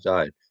 people have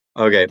died.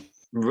 Okay,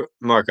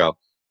 Marco.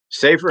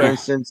 Say, for Yeah.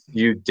 instance,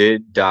 you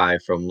did die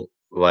from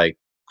like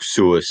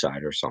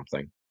suicide or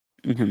something.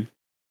 Hmm.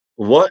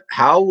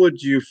 How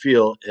would you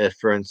feel if,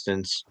 for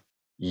instance,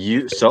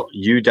 you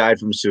died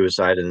from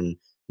suicide and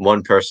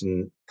one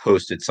person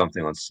posted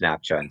something on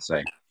Snapchat and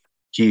say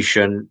he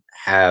shouldn't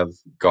have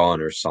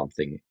gone or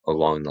something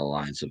along the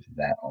lines of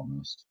that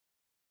almost.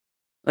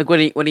 Like, what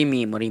do you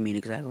mean? What do you mean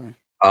exactly?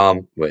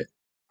 Wait,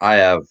 I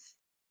have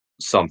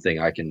something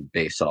I can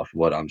base off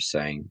what I'm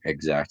saying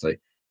exactly.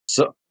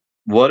 So,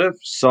 what if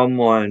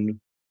someone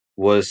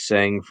was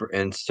saying, for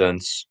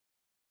instance,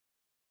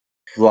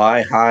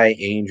 "Fly high,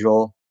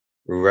 angel,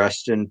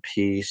 rest in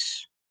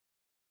peace,"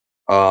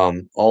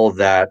 all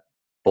that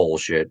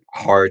bullshit,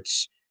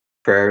 hearts,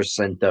 prayers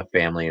sent to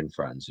family and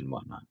friends and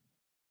whatnot.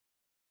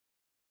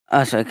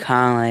 Oh, so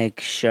kind of like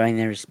showing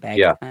their Yeah,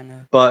 respect, kind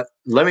of. but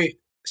let me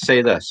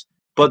say this.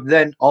 But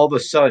then all of a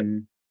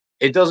sudden,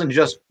 it doesn't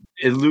just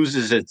it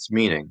loses its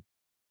meaning.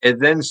 It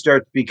then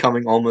starts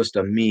becoming almost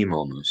a meme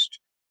almost.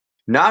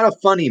 Not a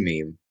funny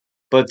meme,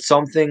 but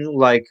something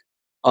like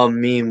a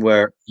meme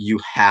where you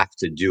have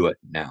to do it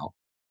now.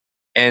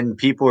 And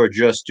people are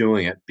just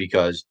doing it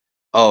because,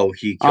 oh,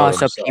 he Oh, killed so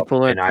himself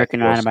people are and I freaking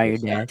feel out about so your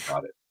sad death.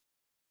 about it.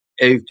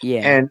 If,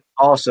 Yeah. and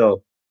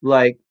also,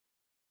 like,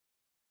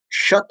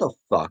 shut the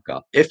fuck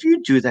up. If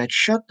you do that,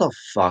 shut the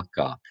fuck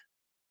up.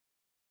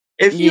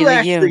 If Yeah, you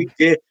like you. actually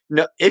did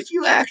no, if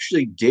you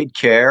actually did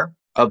care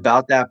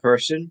about that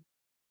person,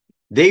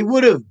 they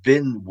would have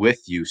been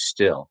with you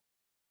still.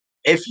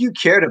 If you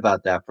cared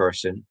about that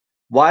person,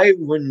 why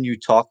wouldn't you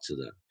talk to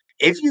them?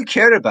 If you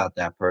cared about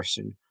that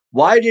person,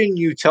 why didn't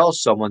you tell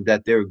someone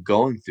that they're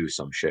going through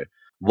some shit?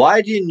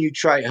 Why didn't you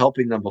try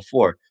helping them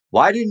before?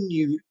 Why didn't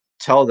you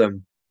tell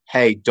them,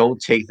 "Hey,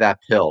 don't take that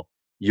pill.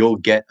 You'll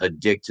get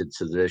addicted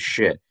to this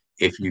shit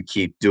if you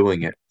keep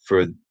doing it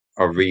for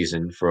a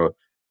reason for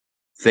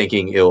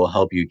thinking it will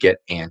help you get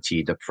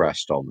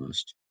antidepressed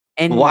almost."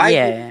 And Why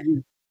didn't yeah,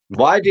 you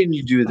why didn't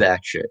you do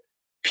that shit?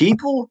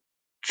 People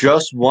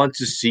just want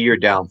to see your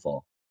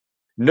downfall.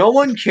 No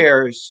one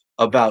cares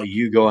about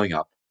you going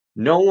up.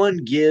 No one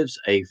gives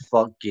a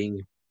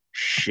fucking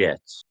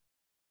shit.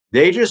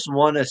 They just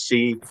want to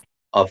see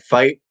a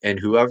fight and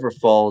whoever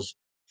falls,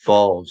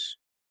 falls.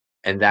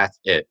 And that's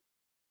it.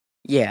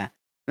 yeah.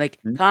 Like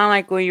Mm. kind of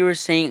like what you were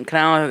saying.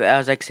 Kind of I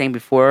was like saying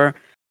before,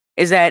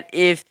 is that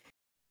if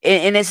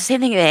and it's the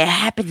same thing that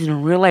happens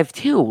in real life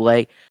too.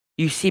 Like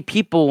you see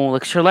people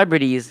like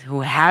celebrities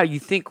who have you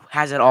think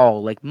has it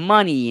all, like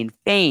money and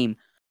fame,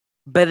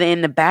 but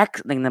in the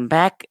background,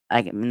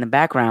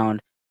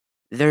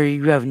 there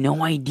you have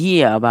no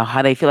idea about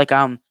how they feel. Like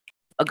a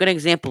good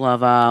example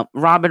of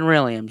Robin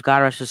Williams,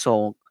 God rest his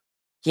soul.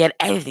 He had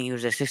everything. He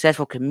was a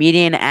successful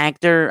comedian,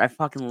 actor. I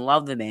fucking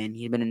love the man.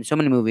 He's been in so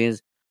many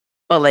movies,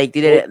 but Well, they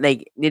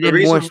the did more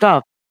reason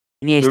stuff,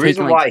 and he has the taken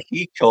reason like why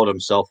he killed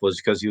himself was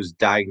because he was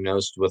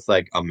diagnosed with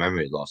like a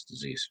memory loss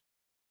disease.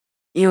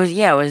 it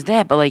was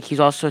that, but like he's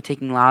also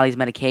taking a lot of these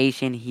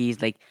medication.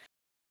 He's like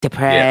Yeah.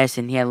 depressed,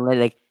 and he had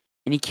like,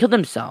 and he killed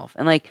himself,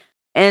 and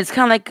it's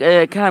kind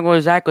of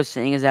what Zach was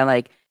saying is that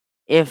like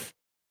if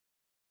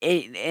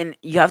and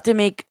you have to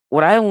make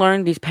what I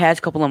learned these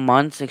past couple of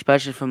months,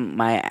 especially from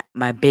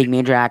my big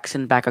major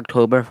accident back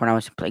October when I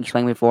was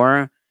explaining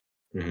before,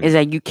 Mhm. is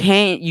that you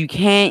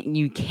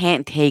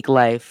can't take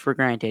life for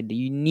granted.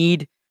 You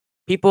need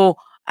people.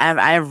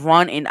 I've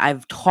run and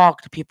I've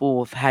talked to people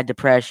who've had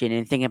depression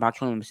and thinking about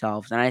killing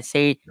themselves, and I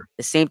say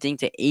the same thing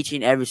to each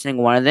and every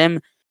single one of them,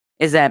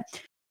 is that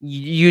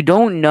you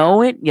don't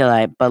know it,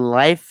 but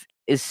life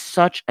is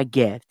such a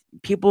gift.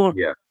 People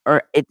Yeah.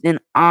 are it's an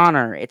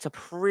honor, it's a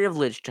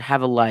privilege to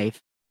have a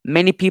life.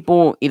 Many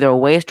people either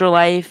waste their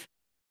life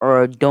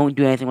or don't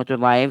do anything with their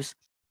lives.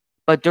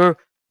 but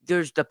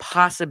there's the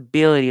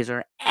possibilities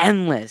are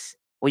endless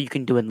what you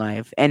can do in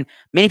life, and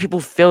many people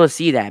fail to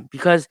see that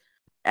because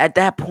at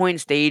that point in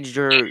stage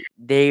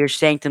they're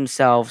saying to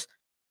themselves,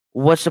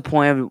 "What's the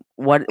point of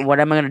what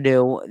am I gonna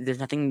do? There's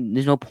nothing.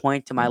 There's no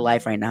point to my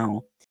life right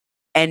now."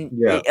 And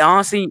Yeah.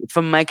 honestly,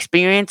 from my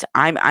experience,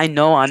 I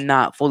know I'm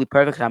not fully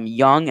perfect 'cause I'm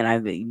young and I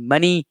have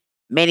many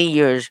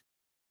years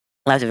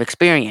left of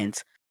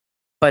experience.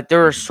 But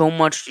there is Mhm. so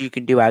much you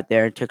can do out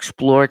there to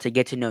explore to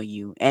get to know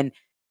you, and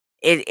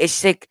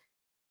it's like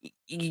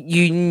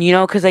you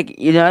know because like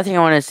the other thing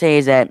I want to say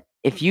is that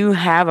if you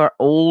have an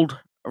old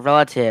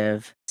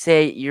relative,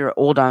 say your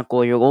old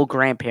uncle, your old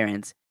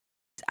grandparents,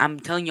 I'm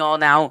telling y'all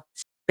now,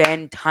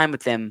 spend time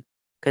with them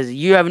because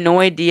you have no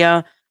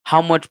idea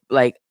how much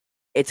like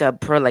it's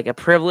like a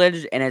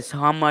privilege and it's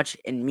how much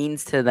it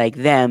means to like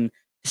them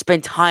to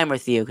spend time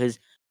with you because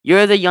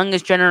you're the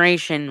youngest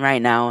generation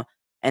right now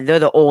and they're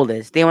the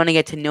oldest. They want to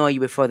get to know you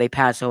before they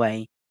pass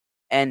away.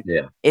 And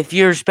Yeah. if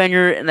you're spend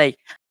your like,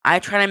 I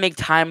try to make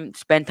time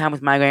spend time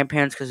with my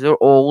grandparents because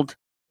they're old.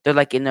 They're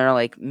like in their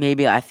like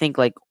maybe I think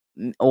like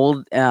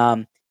old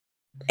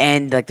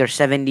and like their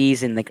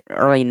 70s and like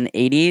early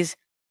 80s.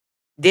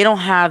 They don't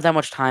have that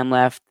much time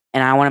left,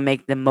 and I want to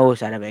make the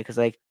most out of it because,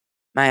 like,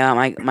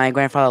 my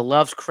grandfather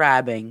loves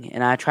crabbing,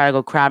 and I try to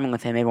go crabbing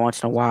with him every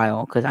once in a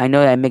while because I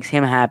know that makes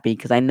him happy.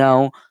 Because I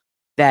know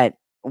that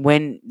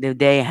when the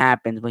day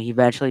happens, when he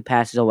eventually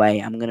passes away,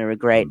 I'm gonna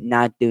regret Mhm.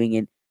 not doing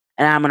it,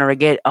 and I'm gonna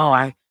regret. Oh,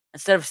 I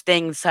instead of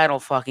staying inside all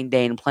fucking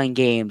day and playing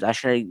games, I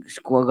should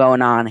have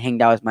going on and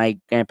hanged out with my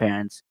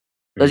grandparents.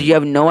 Because you Mhm.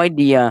 have no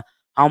idea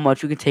how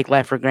much you can take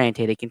life for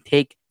granted. It can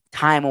take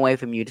time away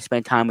from you to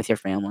spend time with your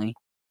family.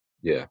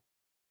 Yeah.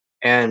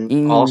 And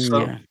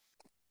Yeah.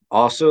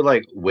 also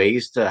like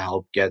ways to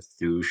help get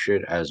through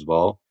shit as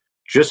well.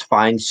 Just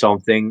find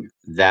something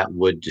that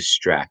would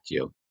distract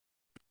you.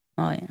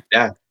 Oh yeah.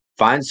 Yeah.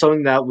 Find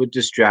something that would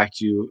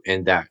distract you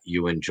and that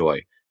you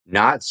enjoy,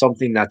 not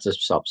something that's a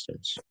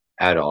substance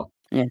at all.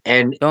 Yeah.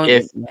 And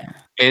if Don't yeah.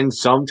 and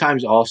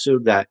sometimes also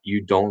that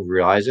you don't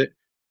realize it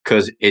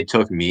because it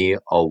took me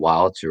a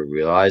while to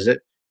realize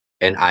it,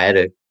 and I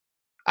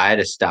had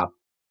to stop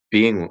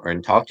being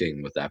and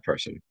talking with that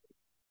person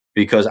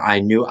because I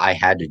knew I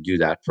had to do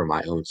that for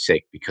my own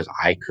sake because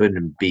I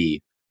couldn't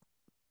be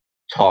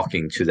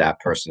talking to that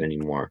person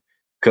anymore.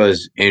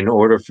 Because in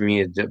order for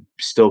me to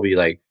still be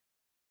like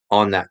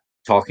on that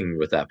talking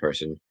with that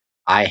person,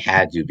 I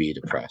had to be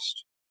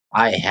depressed.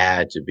 I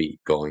had to be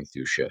going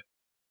through shit.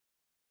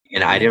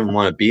 And I Yeah. didn't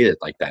want to be it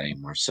like that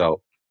anymore.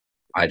 So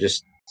I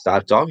just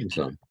stopped talking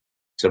to them.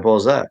 Simple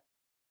as that.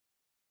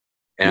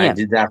 And I Yeah.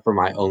 did that for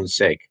my own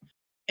sake.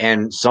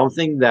 And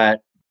something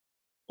that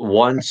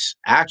once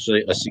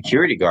actually a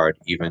security guard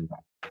even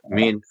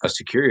me and a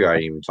security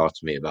guard even talked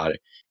to me about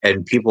it.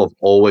 And people have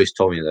always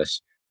told me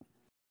this.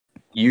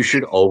 You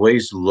should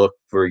always look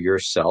for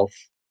yourself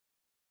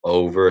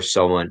over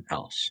someone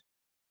else.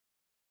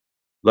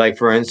 Like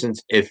for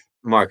instance, if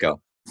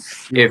Marco,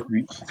 if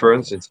Yeah. for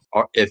instance,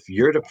 if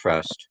you're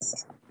depressed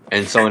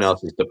and someone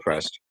else is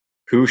depressed,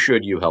 who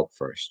should you help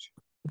first?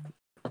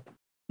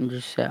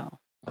 Yourself.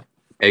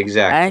 I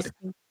Exactly.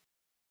 think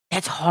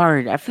that's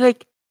hard. I feel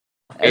like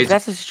if It's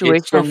that's the it's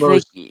situation, the I feel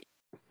like most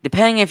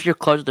depending if you're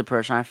close to the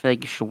person, I feel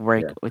like you should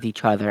work yeah. with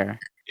each other.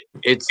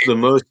 It's the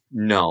most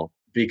no,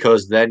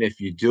 because then if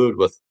you do it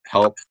with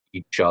help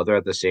each other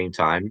at the same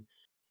time,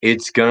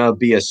 it's gonna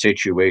be a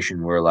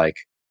situation where like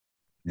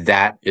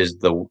that is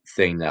the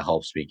thing that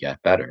helps me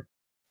get better.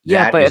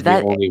 Yeah, That but is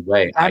the only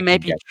way that I may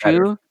can be get better.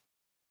 true.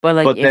 But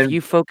like But if then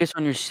you focus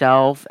on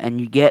yourself and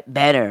you get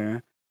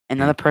better, mm,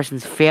 another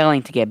person's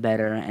failing to get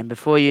better, and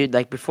before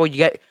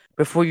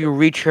you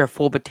reach your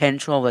full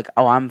potential, like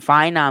oh I'm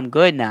fine now, I'm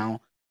good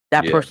now,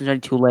 that yeah, person's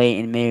already too late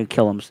and may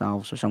kill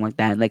themselves or something like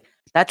that. Like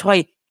that's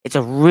why it's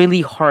a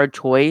really hard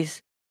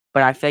choice.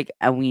 But I feel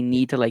like we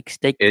need to like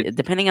it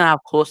depending on how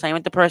close I am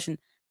with the person,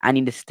 I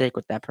need to stick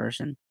with that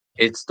person.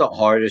 it's the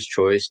hardest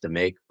choice to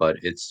make, but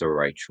it's the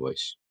right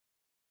choice.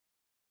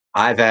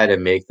 I've had to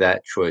make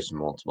that choice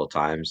multiple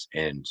times,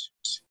 and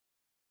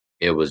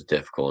it was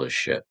difficult as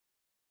shit.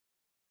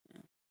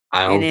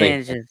 I And don't think then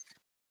it's just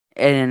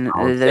and I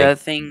don't the think other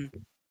thing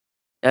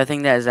The other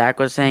thing that Zach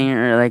was saying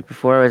or like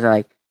before was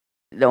like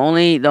the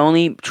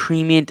only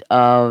treatment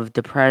of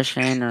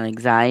depression or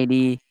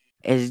anxiety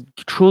is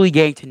truly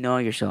getting to know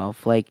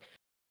yourself. Like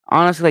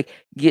honestly,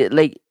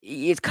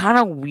 it's kind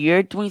of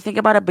weird when you think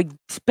about it, but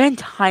spend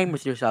time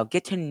with yourself.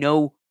 Get to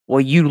know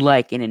what you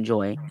like and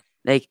enjoy.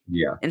 Like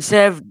yeah,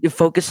 instead of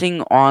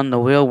focusing on the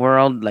real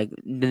world, like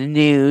the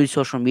news,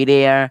 social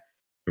media,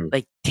 mm,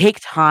 like take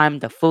time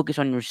to focus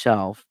on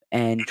yourself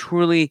and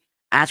truly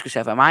ask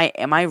yourself, am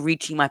I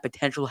reaching my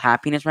potential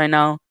happiness right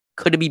now?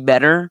 Could it be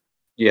better?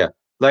 yeah.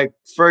 Like,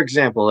 for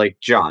example, like,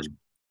 John,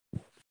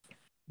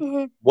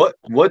 Hmm.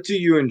 what do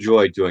you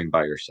enjoy doing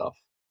by yourself?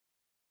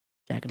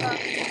 Jacking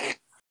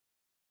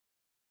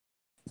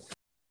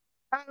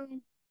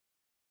Um,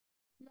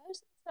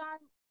 most of the time,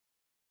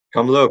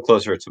 Come a little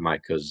closer to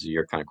Mike because 'cause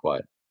you're kinda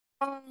quiet.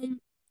 um,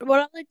 What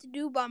I like to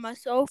do by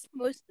myself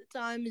most of the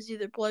time is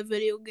either play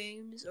video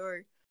games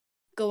or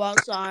go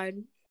outside.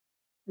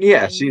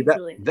 Yeah, And see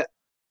usually,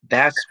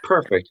 that's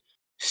perfect.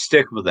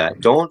 Stick with that.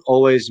 Don't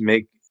always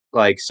make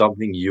like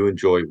something you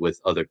enjoy with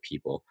other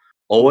people.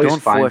 Always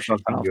Don't find force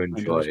something yourself you to do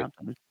enjoy,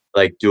 something.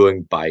 like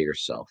doing by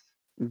yourself.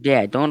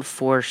 Yeah, don't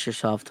force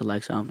yourself to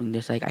like something.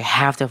 Just like I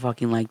have to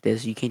fucking like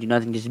this. You can't do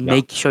nothing. Just No,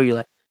 make sure you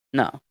like.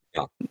 No.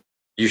 no.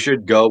 You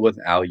should go with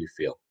how you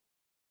feel.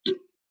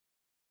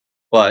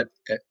 But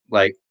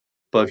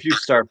but if you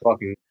start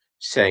fucking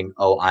saying,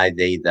 "Oh, I,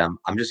 they, them,"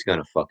 I'm just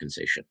gonna fucking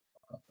say shit.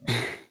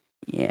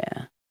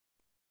 Yeah.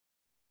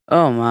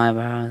 Oh my,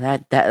 bro.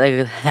 That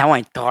like that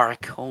went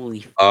dark.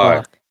 Holy All right.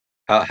 fuck.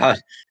 How how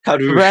how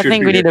do But I should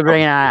think we we need get to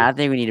bring it comfortable? out. I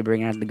think we need to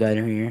bring out the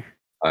gutter here.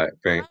 All right,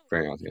 bring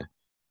it on.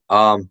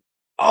 Yeah.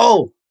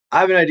 Oh, I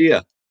have an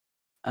idea,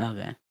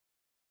 Okay.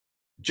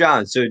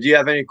 John. So, do you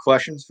have any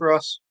questions for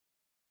us?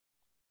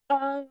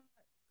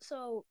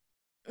 so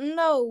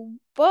no,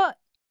 but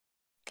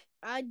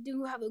I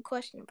do have a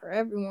question for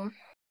everyone.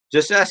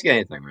 Just ask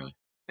anything, really.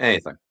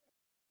 Anything.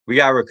 We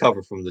gotta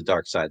recover from the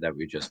dark side that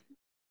we just.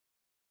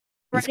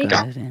 These Ready?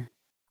 guys, yeah.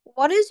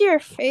 What is your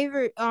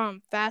favorite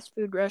fast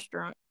food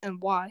restaurant and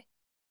why?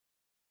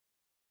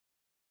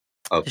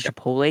 Does Okay.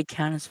 Chipotle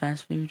count as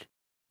fast food?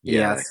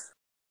 Yeah. Yes.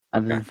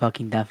 Other than Okay.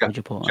 fucking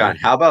definitely Chipotle. John,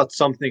 how about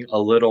something a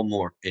little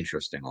more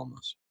interesting,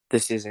 almost?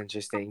 This is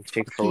interesting.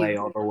 Chick-fil-A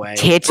all the way.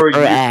 Tits For or you,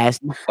 ass?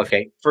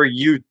 okay. For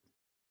you,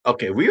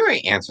 okay. We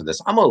already answered this.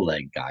 I'm a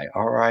leg guy.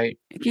 All right.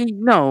 Okay,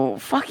 no,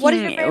 fucking. What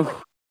is your favorite?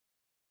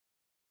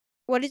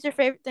 What is your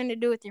favorite thing to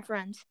do with your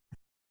friends?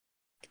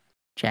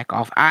 Jack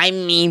off. I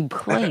mean,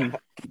 playing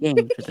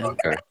games with them.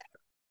 Okay.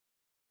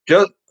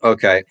 Just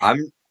okay.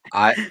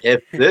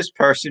 If this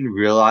person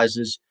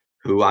realizes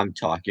who I'm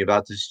talking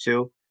about this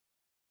to,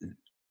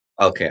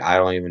 okay, I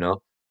don't even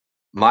know.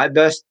 My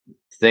best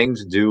thing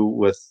to do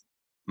with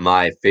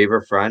my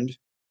favorite friend,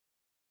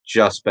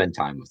 just spend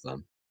time with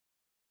them.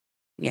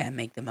 Yeah,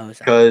 make the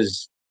most out of it.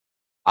 Because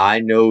I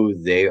know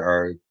they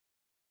are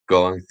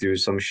going through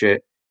some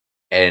shit,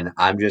 and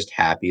I'm just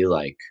happy,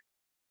 like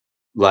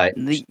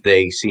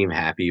they seem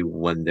happy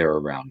when they're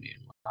around me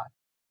and whatnot.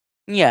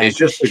 Yeah, It's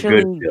just just a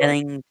good truly feeling.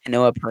 getting to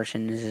know a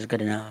person is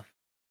good enough.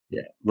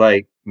 Yeah,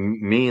 like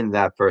me and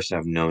that person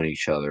have known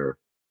each other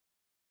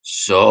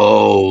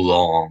so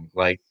long.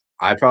 Like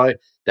that's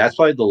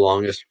probably the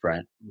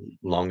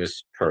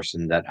longest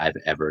person that I've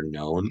ever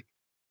known,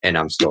 and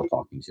I'm still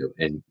talking to,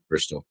 and we're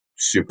still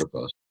super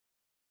close.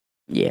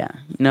 Yeah,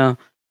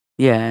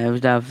 yeah,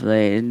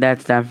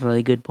 that's definitely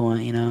a good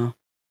point.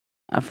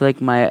 I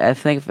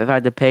think if I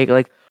had to pick,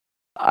 like,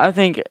 I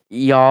think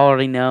y'all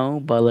already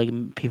know, but like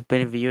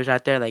people, viewers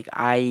out there, like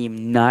I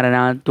am not an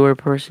outdoor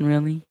person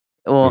really.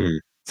 Well, Mhm.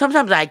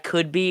 sometimes I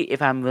could be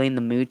if I'm really in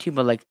the mood to,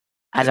 but like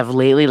as of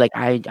lately, like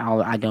I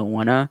don't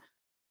wanna.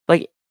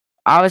 Like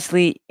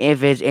obviously,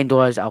 if it's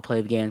indoors, I'll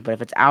play games, but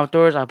if it's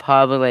outdoors, I'll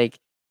probably like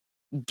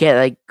get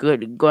like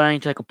good go down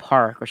to like a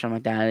park or something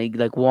like that,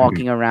 like Mhm.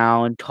 walking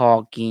around,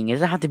 talking. It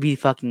doesn't have to be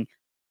fucking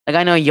like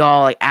I know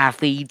y'all like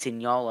athletes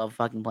and y'all love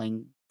fucking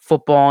playing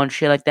football and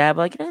shit like that,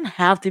 but like it doesn't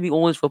have to be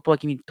always football.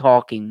 It can be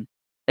talking.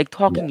 Like Yeah,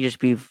 talking can just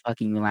be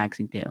fucking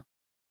relaxing too.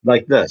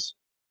 like this.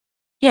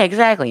 Yeah,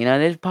 exactly.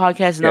 This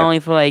podcast is not Yeah, only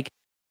for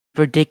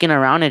dicking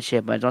around and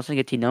shit, but it's also to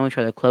get to know each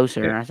other yeah,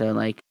 closer. So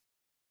like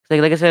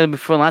I said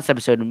before last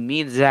episode,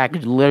 me and Zach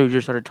literally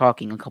just started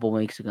talking a couple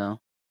weeks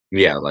ago.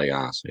 yeah. Like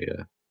honestly,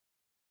 yeah.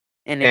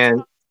 And it's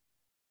And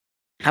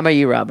how about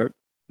you, Robert?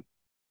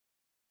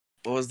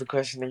 What was the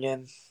question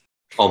again?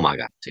 oh my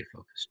god, stay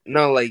focused.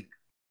 No, like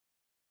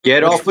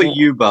Get which off of one?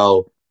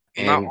 Yubo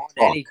I'm not and on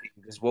talk. anything.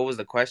 Just what was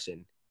the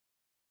question?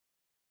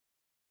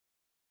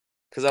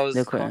 Because I was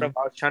caught up.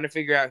 I was trying to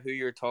figure out who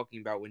you were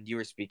talking about when you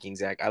were speaking,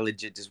 Zach. I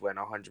legit just went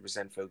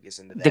 100% focus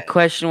into The that.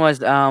 question was,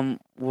 what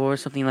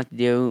was something you like to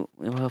do?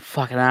 Well,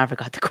 fuck it, I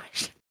forgot the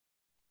question.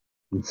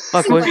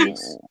 Fuck,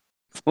 Anyways,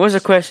 what was the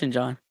question,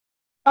 John?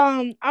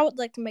 I would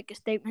like to make a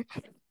statement.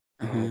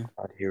 Oh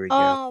God, here we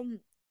go.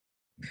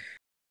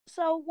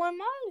 So when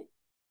my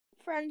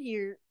friend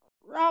here,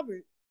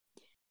 Robert,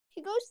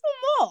 he goes to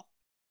the mall.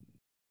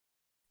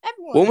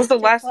 Everyone When was the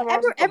gets last Chick-fil-A. time I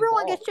was at the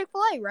Everyone mall? gets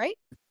Chick-fil-A, right?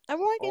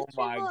 Everyone Oh gets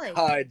my Chick-fil-A.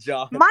 God,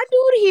 John. My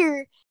dude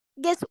here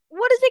gets,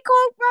 what is it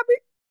called,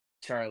 Robert?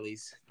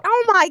 Charlie's.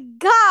 Oh my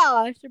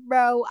gosh,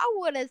 bro! I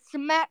would have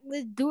smacked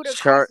this dude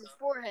across his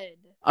forehead.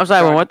 I'm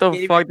sorry, but John, what the you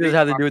can't fuck even does it reach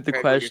have to my do with the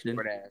head with your question?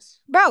 short ass.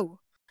 Bro,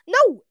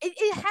 no,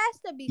 it has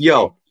to be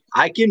Yo, said.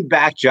 I can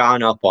back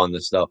John up on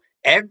this though.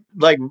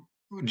 Like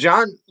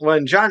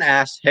when John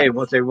asked, "Hey,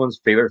 what's everyone's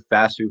favorite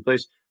fast food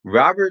place?"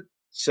 Robert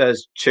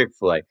says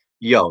Chick-fil-A.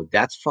 Yo,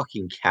 that's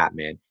fucking cat,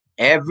 man.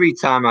 Every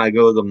time I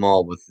go to the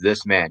mall with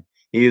this man,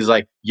 he's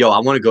like, "Yo, I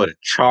want to go to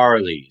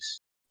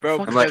Charlie's." Bro,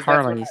 Fuck I'm like,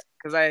 Charlie's.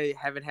 because I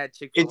haven't had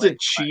it's a Chick-fil-A.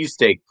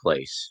 cheesesteak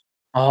place.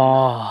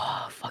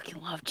 Oh,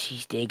 fucking love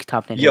cheesesteaks.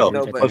 Top 10 Yo, foods No,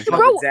 right but there.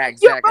 fuck- Zach,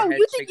 Yo, I bro, had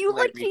you think you Chick-fil-A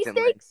like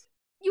recently. cheesesteaks?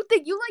 You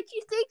think you like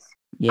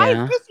cheesesteaks? I Yeah.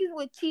 have issues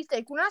with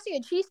cheesesteaks. When I see a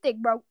cheesesteak,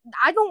 bro,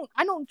 I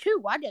don't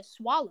chew. I just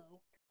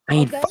swallow.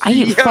 Okay.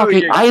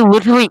 I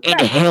literally Bro.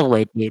 inhale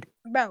it, dude.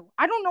 Bro,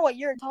 I don't know what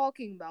you're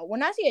talking about.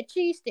 When I see a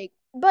cheesesteak,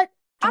 but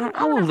I'm I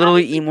gonna will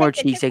literally obviously eat more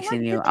take the cheesesteaks Chick-fil-A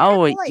than you. because the I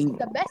will Chick-fil-A eat. is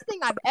the best thing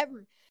I've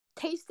ever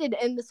tasted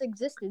in this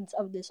existence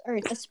of this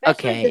earth, especially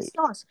the Okay,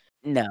 sauce.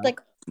 no,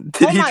 Like,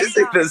 Did oh he my just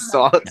say god, the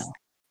sauce?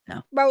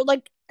 no. bro,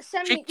 like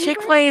send me Uber.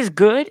 Chick-fil-A is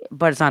good,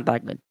 but it's not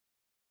that good,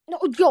 No,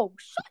 yo,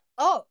 shut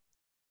up.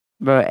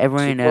 bro.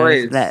 Everyone Chick-fil-A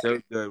knows is that,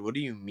 so good. What do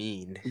you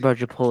mean? bro.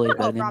 Chipotle is Shut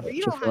better up, than Robert.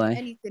 You don't have Chick-fil-A.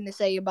 anything to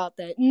say about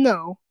that.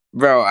 No.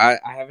 Bro, I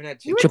haven't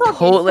had You Chick-fil-A. were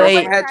talking so Chipotle- Last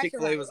much time I had trash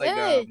Chick-fil-A about was it. like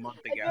a Hey, month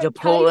if ago. you're Italian,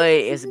 Chipotle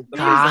is season The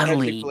first time I had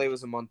godly. Chick-fil-A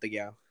was a month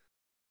ago.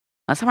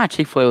 Last time I had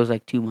Chick-fil-A was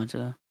like 2 months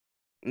ago.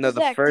 No, the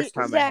Zach, first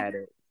time I Zach. had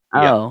it.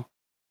 Yeah. Oh,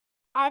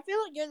 I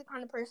feel like you're the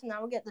kind of person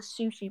that would get the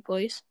sushi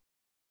place.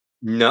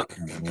 No,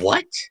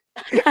 what?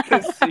 The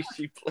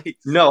sushi place.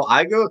 No,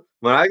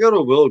 when I go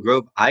to Willow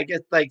Grove, I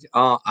get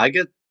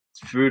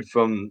food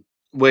from.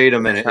 Wait a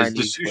minute, is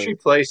the Chinese sushi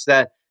place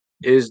that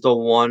is the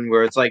one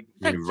where it's like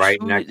There's like right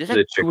two- next there's to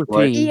like the two or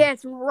Chick-fil-A? three. Yeah,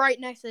 it's right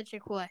next to the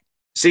Chick-fil-A.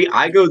 See,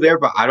 I go there,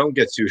 but I don't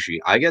get sushi.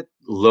 I get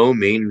lo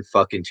mein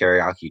fucking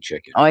teriyaki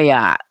chicken. Oh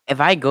yeah, if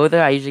I go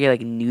there, I usually get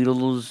like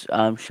noodles,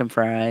 shrimp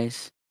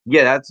fries.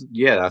 Yeah, that's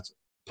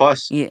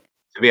plus. Yeah,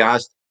 To be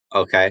honest,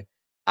 okay,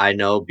 I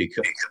know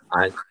because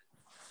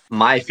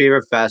my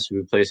favorite fast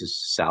food place is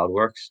Salad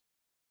Works.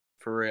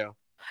 For real.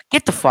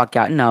 get the fuck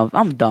out. No,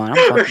 I'm done. I'm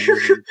fucking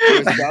leaving. Yo,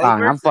 I'm Salad done. I'm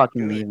Works is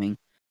fucking good. leaving,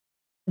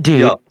 dude.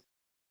 Yo,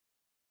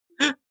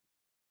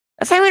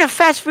 That's not even a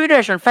fast food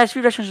restaurant. Fast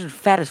food restaurants are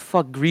fat as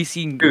fuck,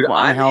 greasy, and dude,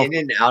 I'm unhealthy.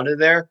 in and out of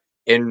there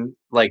in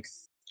like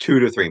 2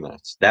 to 3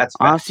 minutes. That's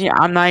fast. Honestly,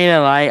 I'm not gonna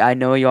lie. I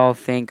know y'all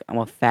think I'm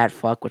a fat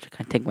fuck, which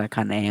I think I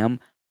kind of am.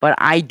 But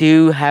I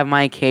do have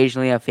my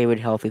occasionally a favorite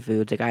healthy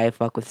foods. Like I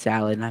fuck with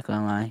salad. Not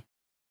gonna lie.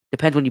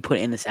 Depends when you put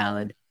in the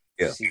salad.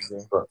 Yeah. Caesar.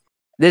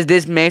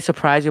 This may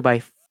surprise you, but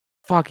I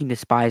fucking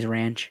despise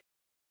ranch.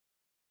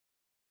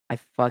 I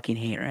fucking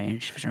hate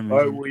ranch for some All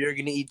right, reason. well, you're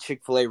gonna eat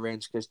Chick-fil-A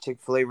ranch because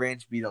Chick-fil-A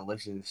ranch be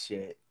delicious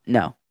shit.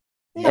 No.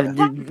 No, If-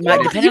 you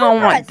depending don't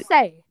on what gotta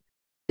say.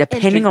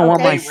 depending on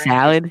what okay. my Chick-fil-A ranch is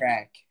salad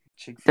crack.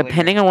 Chick-fil-A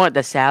depending ranch. on what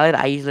the salad,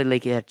 I usually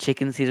like a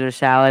chicken Caesar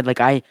salad.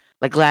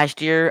 Like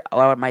last year,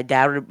 or my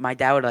dad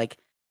would like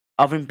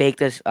oven bake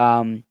this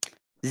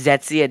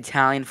zesty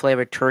Italian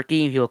flavored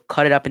turkey. He'll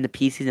cut it up into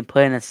pieces and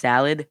put it in a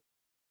salad.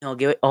 He'll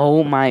give it.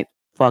 Oh my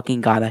fucking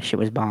god, that shit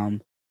was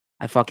bomb.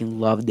 I fucking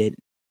loved it.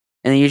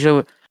 And then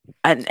usually,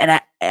 I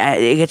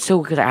it gets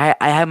so because I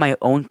have my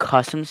own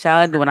custom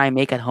salad when I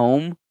make at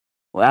home.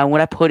 What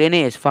I put in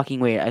it is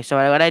fucking weird. So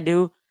what I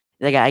do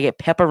is I get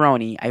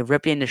pepperoni, I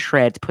rip it into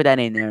shreds, put that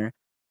in there.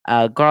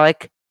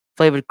 Garlic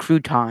flavored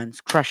croutons,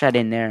 crush that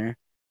in there.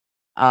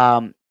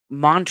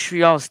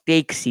 Montreal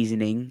steak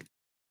seasoning,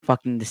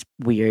 fucking just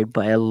weird,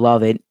 but I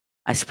love it.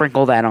 I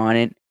sprinkle that on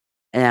it,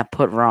 and I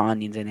put raw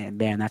onions in it. And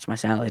bam, that's my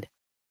salad.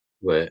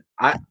 Wait,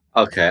 I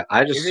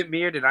Is it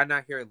me or did I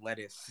not hear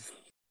lettuce?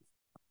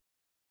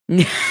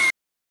 I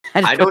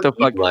I what don't the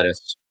fuck. eat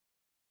lettuce.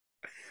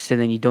 So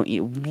then you don't eat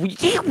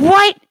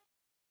what?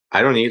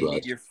 I don't Do eat you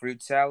lettuce. eat your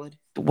fruit salad?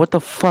 What the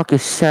fuck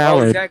is Oh,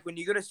 salad? Zach, when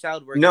you go to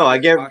Salad Works, No, you I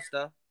get-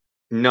 pasta.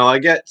 No, I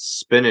get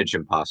spinach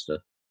and pasta.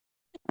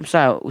 I'm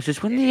sorry. Was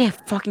this when they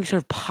fucking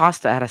serve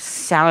pasta at a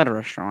salad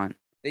restaurant?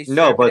 They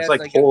No, serve but it it's as,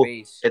 like a whole.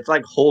 base. It's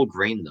like whole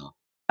grain though.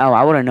 Oh,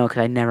 I wouldn't know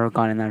because I never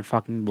gone in that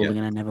fucking building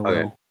and I never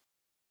okay. will.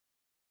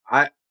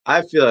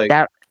 I feel like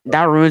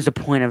That ruins the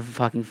point of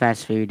fucking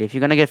fast food. If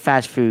you're gonna get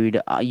fast food,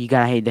 you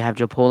gotta have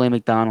Chipotle,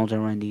 McDonald's,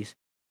 or Wendy's.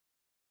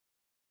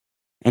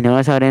 And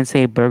notice how I didn't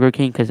say Burger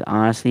King because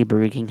honestly,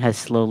 Burger King has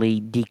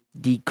slowly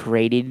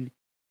degraded.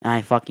 And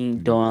I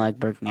fucking don't like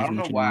Burger King I as don't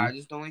know much why. anymore. I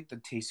just don't like the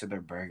taste of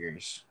their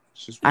burgers.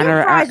 It's just I Their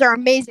never- fries are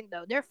amazing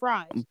though. Their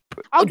fries.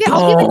 I'll give it to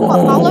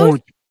Apollo's.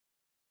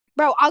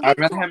 Bro, I'll give I'd it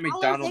to rather have Apollo's.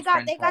 McDonald's They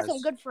french got some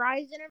fries. good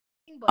fries and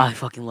everything. But I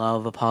fucking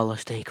love Apollo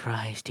steak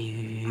fries,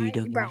 dude. Don't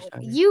get me bro,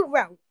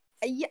 started.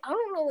 I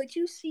don't know what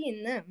you see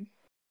in them.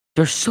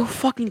 They're so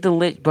fucking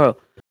delicious, bro.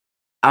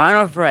 I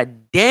know for a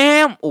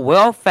damn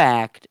well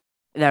fact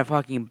that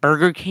fucking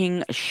Burger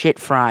King shit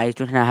fries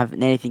do not have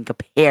anything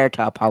compared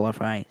to Apollo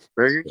fries.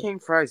 Burger King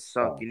fries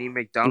suck. You need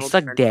McDonald's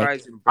suck french dick.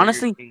 fries and Burger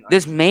Honestly, King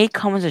this onions. may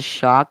come as a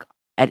shock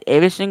at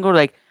every single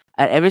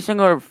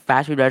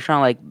fast food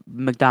restaurant like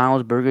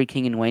McDonald's, Burger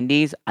King, and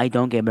Wendy's. I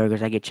don't get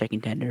burgers. I get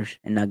chicken tenders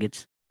and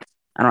nuggets.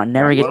 I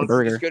never Why get don't the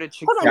you burger. just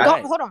go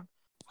to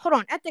Hold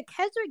on. At the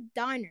Keswick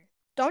Diner,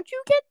 don't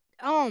you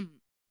get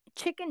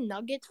chicken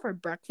nuggets for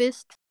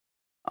breakfast?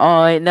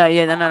 Oh no,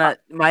 yeah, no.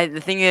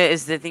 The thing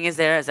is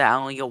that I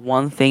only get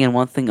one thing and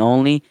one thing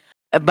only.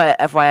 But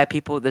FYI,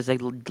 people, there's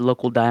like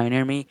local diner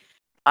near me.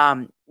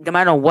 No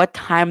matter what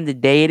time of the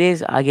day it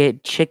is, I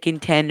get chicken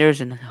tenders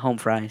and home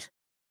fries.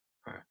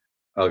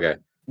 okay.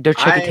 Their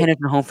chicken tenders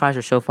and home fries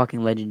are so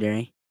fucking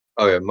legendary.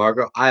 Okay,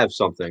 Marco, I have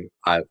something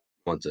I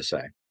want to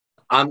say.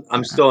 I'm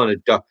still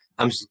in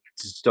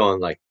still in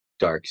like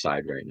dark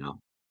side right now.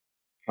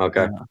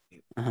 Okay.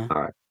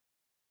 Uh-huh.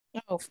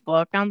 Oh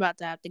fuck! I'm about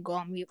to have to go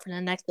on mute for the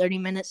next 30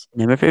 minutes.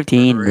 Number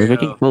 15, For Burger real.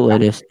 King full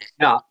lettuce.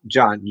 Now,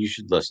 John, you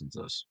should listen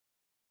to this.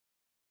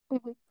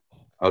 Mhm.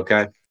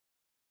 Okay.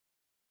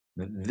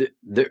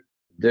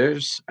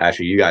 There's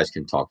actually, you guys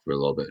can talk for a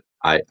little bit.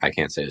 I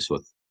can't say this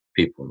with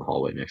people in the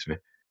hallway next to me.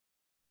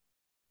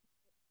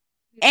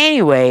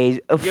 Anyways,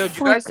 Yo, did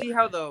you guys see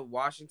how the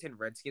Washington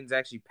Redskins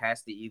actually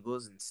passed the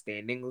Eagles in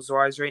standings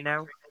wise right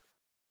now?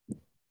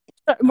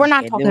 We're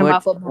not talking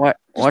about football.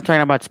 We're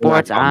talking about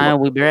sports.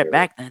 We'll be right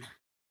back then.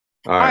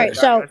 All All right. right,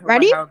 so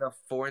ready How the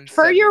 4-7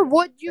 for your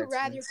would you Redskins-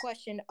 rather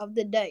question of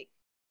the day?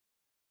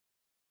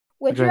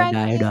 Would Would you you rather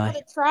rather be die or able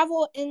to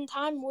travel in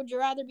time? Would you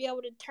rather be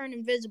able to turn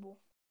invisible?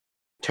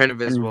 turn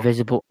invisible?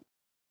 Invisible.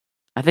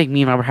 I think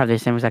me and Robert have the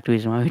same exact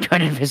reason why we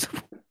turn invisible.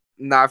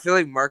 Nah, I feel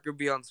like Mark would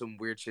be on some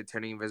weird shit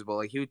turning invisible.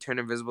 Like he would turn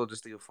invisible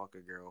just to go fuck a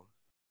girl.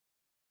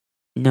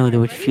 No, they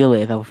would Ready? feel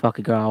it if I would fuck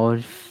a girl. I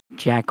would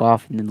jack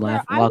off in the Bro,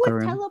 I locker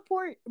would room.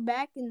 teleport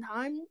back in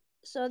time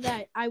so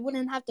that I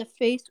wouldn't have to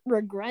face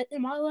regret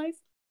in my life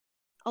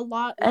a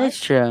lot That less.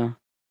 is true.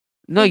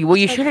 No, you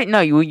Because- shouldn't. No,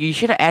 you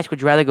should have asked.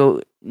 Would you rather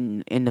go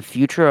in the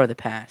future or the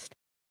past?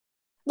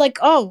 Like,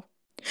 oh,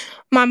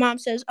 my mom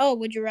says, oh,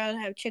 would you rather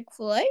have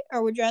Chick-fil-A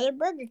or would you rather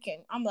Burger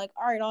King? I'm like,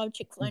 all right, I'll have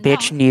Chick-fil-A now.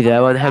 Bitch, neither. I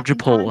I'll would go have back in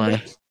time, Chipotle.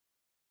 bitch.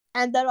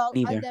 And then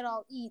Neither.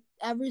 I'll eat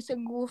every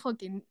single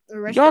fucking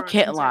restaurant. Y'all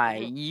can't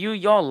inside the lie.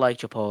 world. Y'all like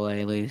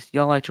Chipotle at least.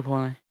 Y'all like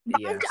Chipotle.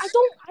 But Yes.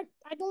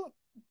 I don't.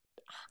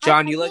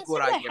 John, I you like can't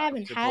what say I I get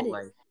haven't from had it.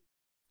 Chipotle.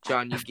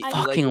 John, you I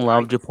like fucking what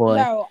love get from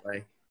Chipotle.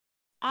 Bro,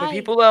 For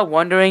people that are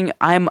wondering,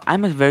 I'm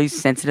a very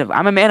sensitive.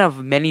 I'm a man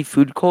of many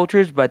food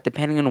cultures, but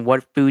depending on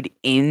what food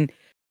in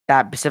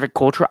that specific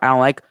culture I don't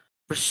like,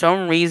 for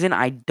some reason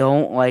I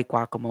don't like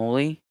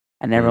guacamole.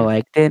 I never Mm.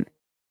 liked it.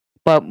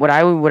 But my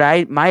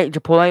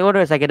Chipotle order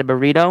is I get a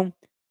burrito,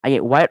 I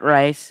get white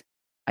rice,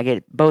 I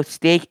get both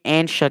steak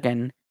and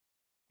chicken,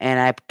 and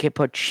I can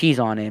put cheese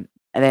on it.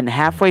 And then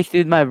halfway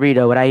through my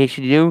burrito, what I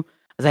usually do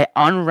is I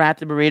unwrap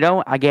the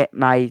burrito. I get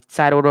my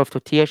side order of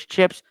tortilla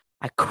chips.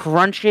 I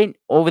crunch it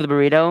over the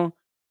burrito,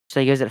 so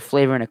it gives it a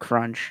flavor and a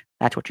crunch.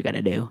 That's what you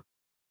gotta do.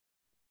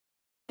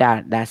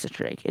 That's the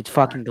trick. It's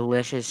fucking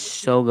delicious,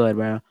 so good,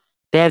 bro.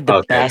 They have the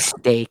Okay. best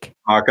steak.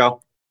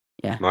 Marco?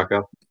 Yeah.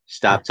 Marco,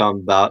 stop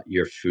talking about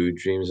your food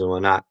dreams and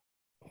whatnot.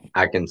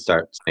 I can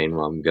start saying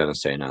what I'm gonna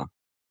say now.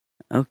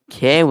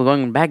 Okay, we're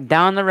going back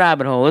down the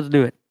rabbit hole. Let's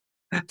do it.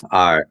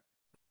 All right.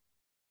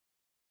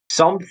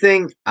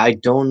 Something I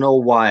don't know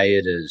why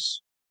it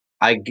is.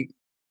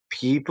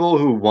 People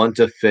who want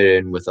to fit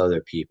in with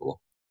other people.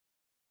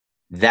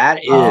 That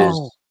is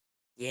Oh,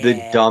 the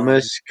yeah.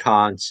 dumbest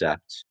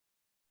concept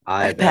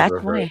I've That's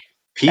ever why. heard.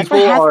 That's why People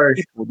half are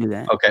people do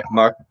that. okay,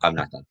 Mark. I'm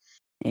not done.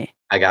 Yeah.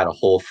 I got a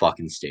whole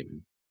fucking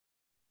statement.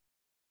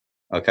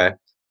 Okay.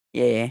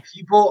 Yeah.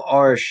 People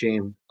are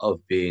ashamed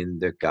of being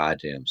their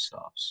goddamn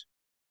selves.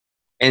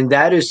 And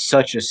that is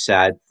such a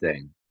sad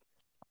thing.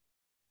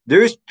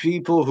 There's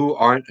people who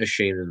aren't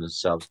ashamed of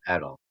themselves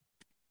at all.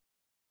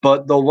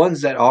 But the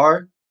ones that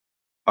are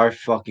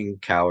fucking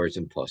cowards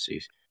and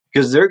pussies.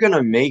 Because they're going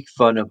to make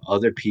fun of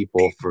other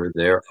people for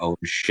their own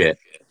shit.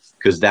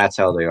 Because that's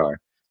how they are.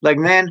 Like,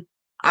 man,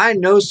 I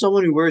know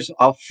someone who wears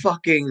a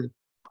fucking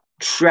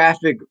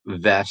traffic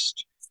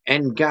vest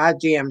and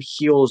goddamn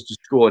heels to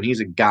school, and he's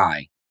a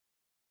guy.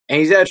 And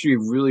he's actually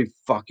really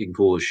fucking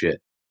cool as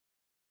shit.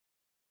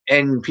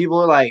 And people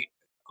are like,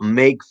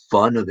 make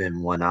fun of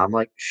him when I'm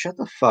like, shut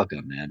the fuck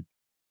up, man.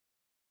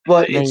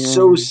 But it's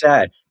so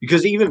sad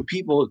because even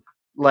people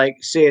like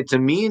say it to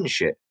me and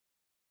shit.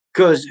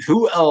 Because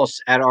who else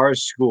at our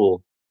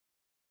school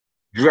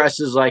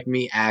dresses like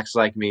me, acts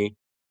like me,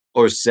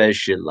 or says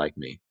shit like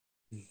me?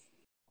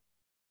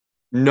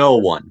 No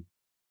one.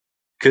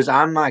 Because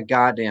I'm my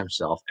goddamn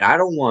self. And I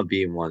don't want to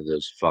be one of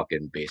those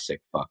fucking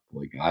basic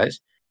fuckboy guys.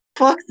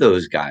 Fuck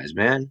those guys,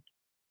 man.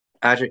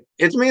 Actually,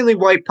 it's mainly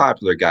white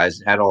popular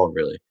guys at all,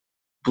 really.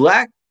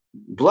 Black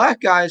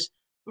guys,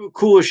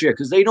 cool as shit,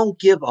 because they don't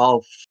give a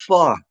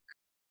fuck.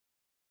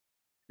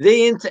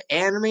 They into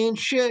anime and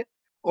shit,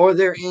 or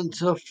they're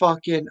into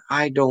fucking,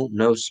 I don't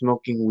know,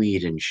 smoking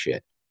weed and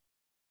shit.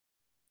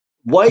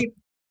 White,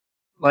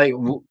 like,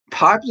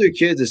 popular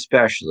kids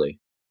especially,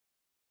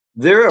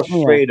 they're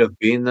afraid of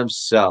being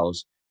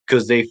themselves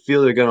because they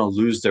feel they're going to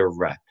lose their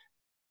rep.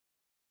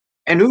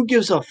 And who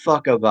gives a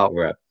fuck about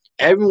rep?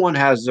 Everyone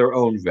has their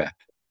own rep.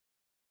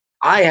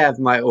 I have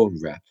my own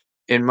rep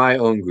in my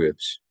own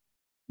groups.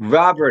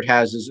 Robert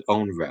has his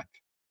own rep.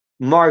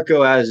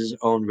 Marco has his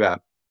own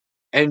rep.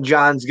 And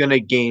John's going to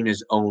gain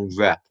his own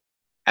rep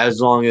as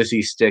long as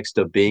he sticks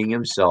to being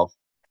himself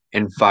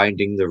and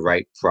finding the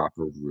right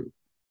proper route.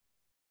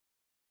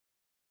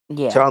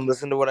 Yeah. John,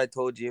 listen to what I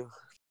told you.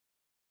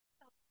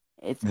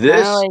 It's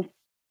This like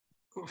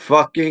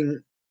fucking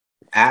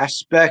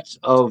aspect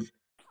of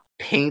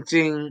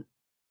painting,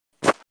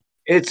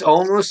 it's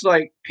almost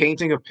like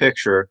painting a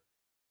picture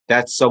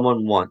that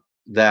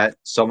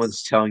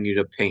someone's telling you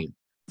to paint.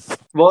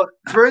 Well,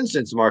 for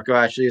instance, Marco,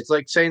 actually, it's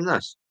like saying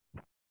this.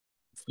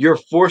 You're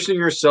forcing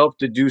yourself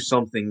to do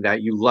something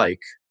that you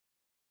like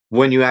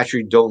when you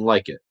actually don't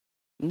like it.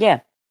 yeah.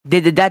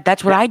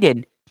 That's what I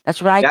did.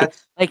 That's what I did.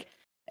 That's Like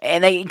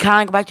And like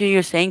kind of go back to what you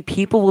were saying,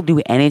 people will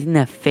do anything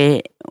to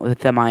fit with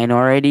the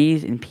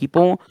minorities and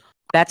people.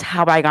 That's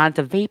how I got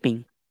into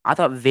vaping. I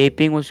thought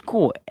vaping was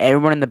cool.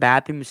 Everyone in the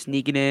bathroom was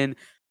sneaking in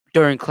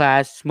during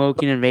class,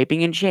 smoking and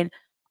vaping and shit.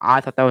 I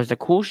thought that was the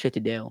cool shit to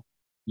do.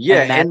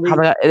 Yeah, And that's and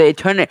how they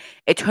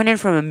it turned in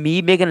from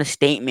me making a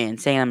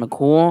statement saying I'm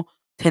cool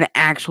to an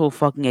actual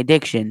fucking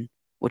addiction,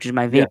 which is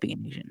my yeah, vaping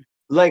addiction.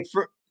 like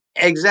for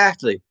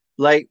exactly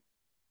like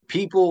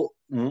people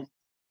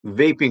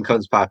vaping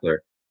becomes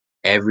popular.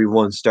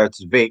 Everyone starts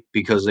to vape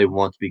because they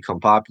want to become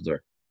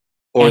popular,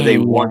 or they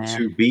And want yeah,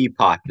 to be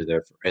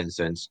popular. For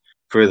instance,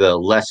 for the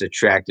less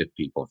attractive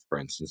people, for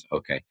instance,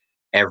 okay,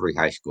 every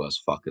high school has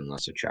fucking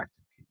less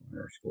attractive people in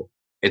their school.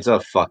 It's a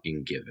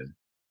fucking given,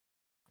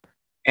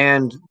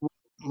 and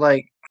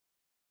like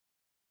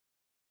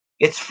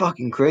it's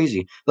fucking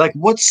crazy. Like,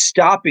 what's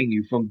stopping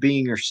you from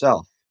being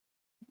yourself?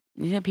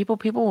 yeah, people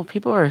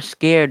are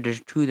scared to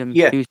true them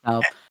Yeah, true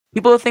self.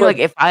 People think but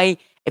like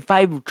if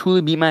I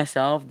truly be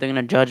myself, they're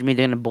gonna judge me,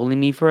 they're gonna bully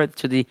me for it.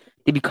 So they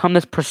become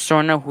this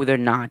persona who they're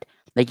not.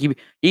 Like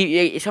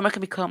someone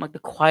can become like the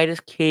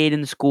quietest kid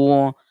in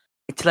school.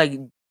 It's like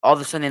all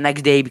of a sudden the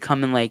next day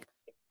becoming like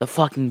the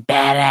fucking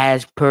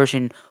badass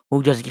person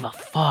who doesn't give a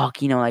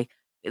fuck. Like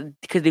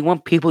because they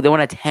want people, they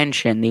want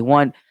attention, they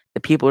want the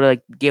people to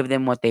like give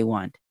them what they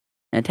want,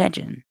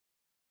 attention.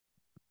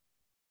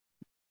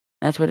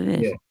 That's what it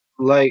is. yeah,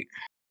 like,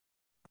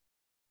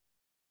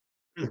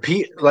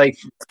 like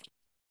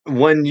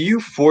when you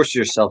force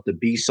yourself to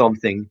be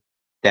something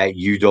that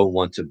you don't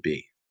want to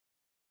be,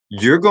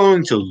 you're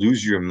going to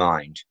lose your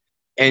mind.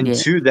 And Yeah.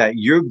 to that,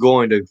 you're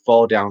going to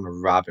fall down a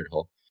rabbit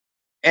hole.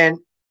 And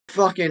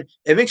fucking,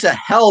 it makes a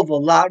hell of a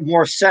lot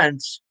more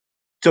sense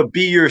to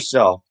be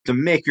yourself, to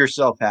make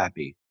yourself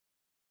happy,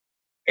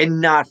 and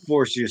not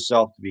force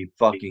yourself to be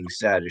fucking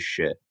sad as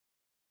shit.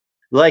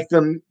 Like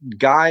the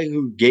guy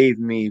who gave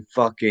me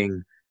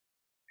fucking,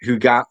 who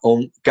got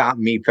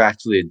me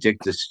practically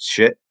addicted to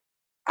shit.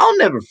 I'll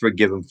never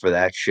forgive him for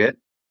that shit.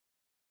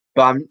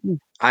 But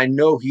I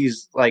know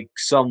he's like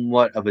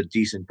somewhat of a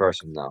decent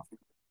person though.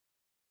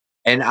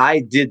 And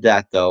I did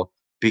that though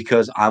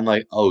because I'm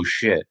like, oh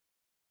shit,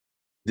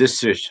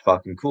 this is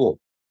fucking cool.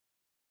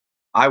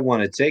 I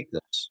want to take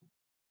this.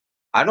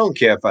 I don't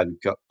care if I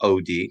become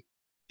OD.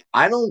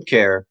 I don't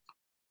care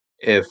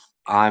if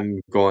I'm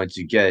going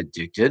to get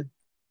addicted.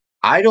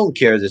 I don't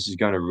care this is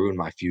going to ruin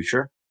my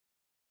future.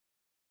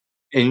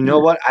 And you know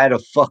Yeah. what? I had a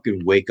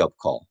fucking wake up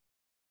call.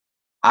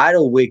 I had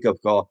a wake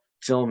up call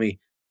telling me,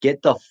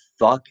 get the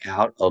fuck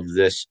out of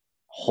this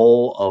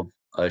hole of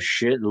a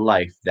shit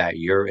life that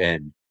you're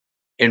in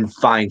and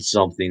find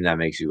something that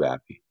makes you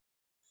happy.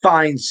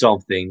 Find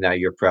something that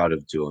you're proud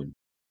of doing.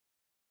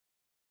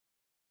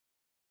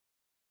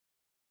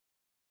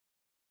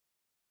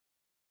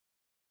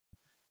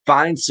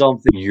 Find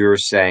something you're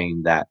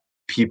saying that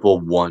people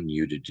want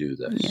you to do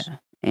this. Yeah.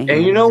 And Yeah,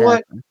 you know what?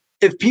 exactly.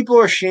 If people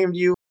are ashamed of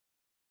you,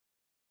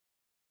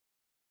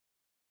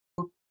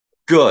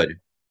 good,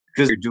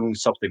 because you're doing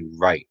something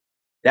right.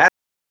 That's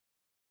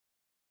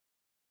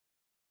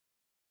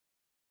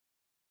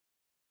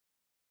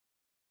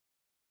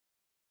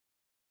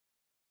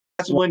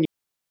when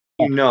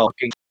you know,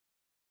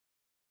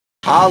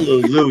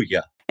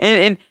 hallelujah.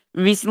 And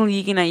recently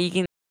you can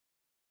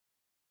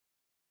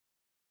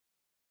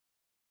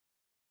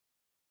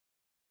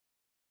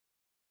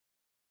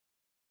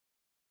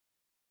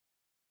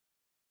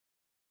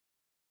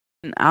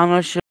I'm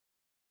not sure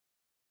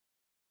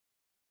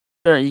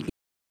you can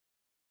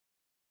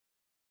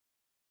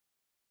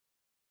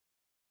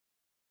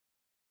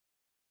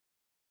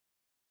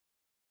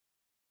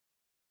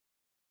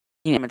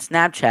at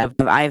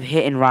Snapchat. I've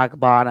hit in rock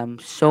bottom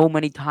so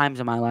many times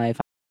in my life.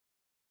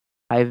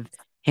 I've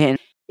hit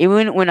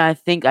even when I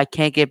think I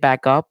can't get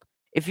back up.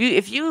 If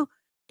you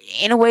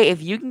in a way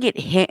if you can get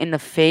hit in the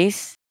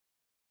face,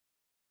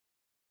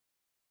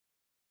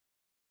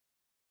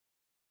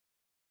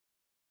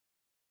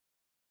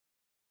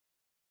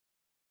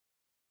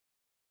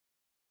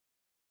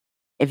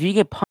 if you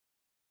get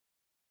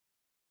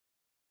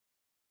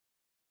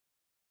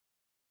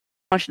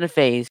punched in the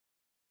face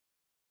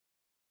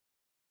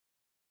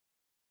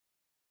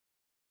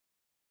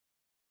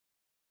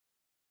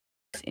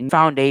in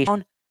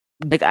foundation,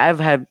 like I've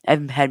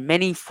had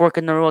many fork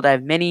in the road. I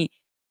have many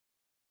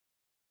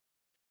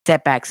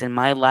setbacks in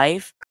my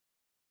life.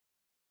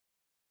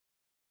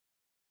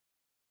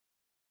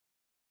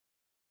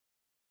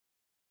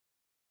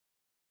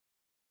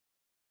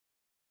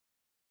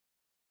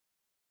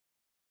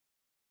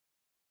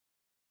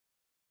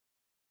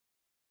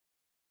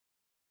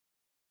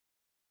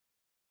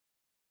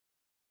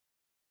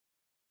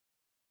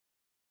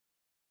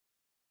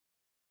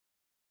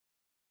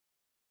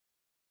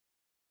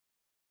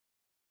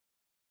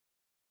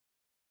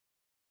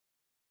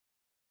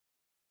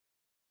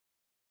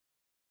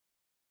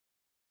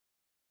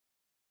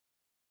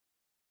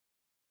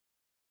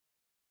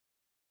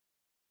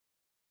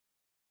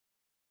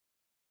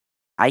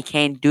 I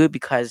can't do it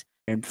because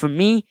and for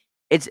me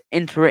it's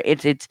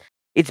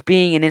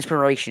being an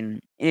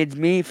inspiration. It's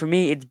me for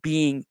me it's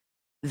being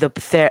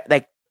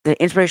like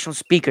the inspirational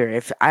speaker.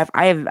 If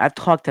I've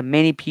talked to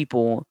many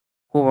people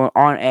who are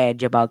on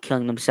edge about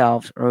killing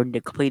themselves or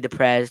completely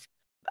depressed.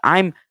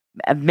 I'm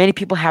Many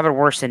people have it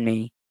worse than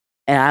me,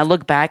 and I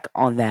look back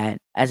on that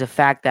as a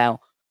fact that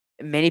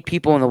many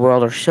people in the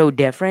world are so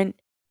different,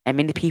 and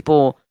many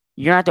people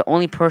you're not the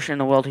only person in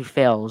the world who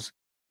fails.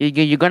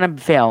 You're gonna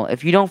fail.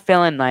 If you don't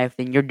fail in life,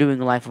 then you're doing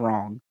life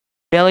wrong.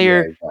 Yeah,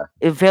 Failure, exactly.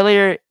 if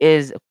failure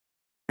is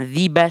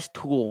the best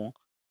tool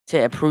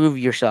to improve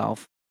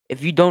yourself.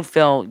 If you don't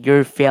fail,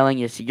 you're failing.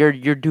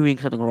 You're doing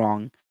something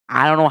wrong.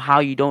 I don't know how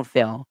you don't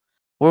fail.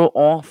 We're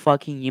all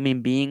fucking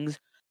human beings.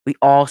 We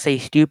all say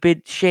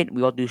stupid shit.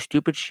 We all do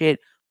stupid shit.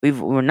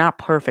 We're not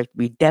perfect.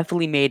 We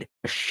definitely made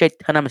a shit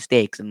ton of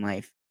mistakes in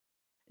life.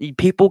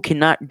 People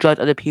cannot judge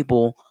other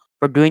people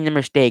for doing their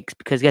mistakes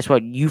because guess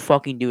what? You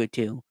fucking do it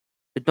too.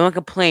 But don't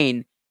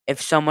complain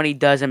if somebody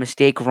does a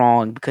mistake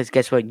wrong because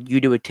guess what?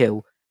 You do it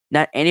too.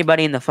 Not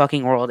anybody in the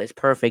fucking world is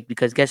perfect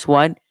because guess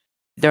what?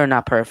 They're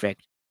not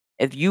perfect.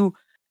 If you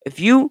if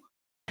you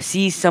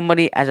see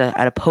somebody as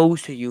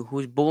opposed to you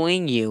who's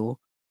bullying you,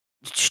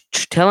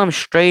 tell them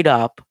straight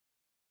up,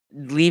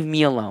 leave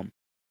me alone.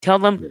 Tell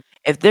them Yeah.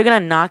 if they're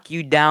gonna knock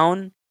you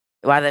down,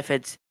 rather if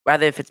it's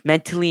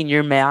mentally in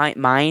your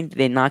mind,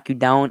 they knock you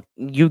down.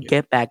 You Yeah.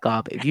 get back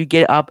up. If you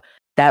get up,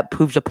 that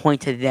proves a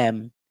point to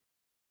them.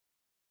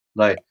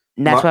 Like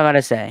And that's my, what I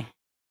gotta say.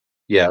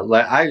 yeah,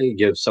 like I can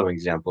give some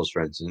examples.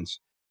 For instance,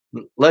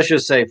 let's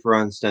just say, for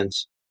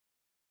instance,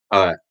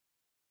 uh,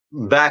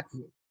 back,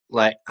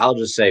 like I'll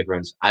just say, for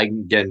instance,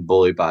 I'm getting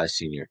bullied by a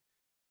senior.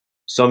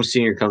 Some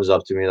senior comes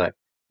up to me like,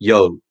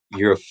 "Yo,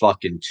 you're a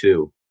fucking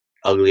two,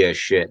 ugly as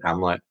shit." I'm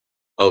like,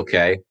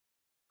 okay,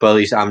 but at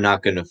least I'm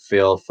not gonna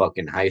fail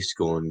fucking high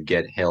school and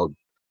get held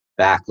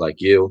back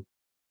like you.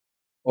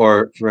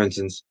 Or for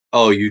instance,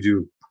 oh, you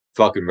do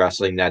fucking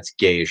wrestling, that's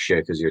gay as shit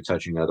because you're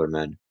touching other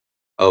men.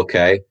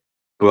 Okay.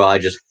 Well, I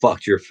just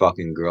fucked your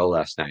fucking girl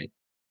last night.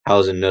 How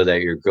does it know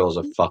that your girl's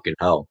a fucking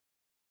hoe?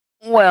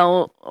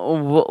 Well,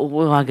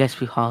 I guess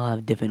we all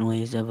have different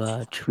ways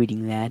of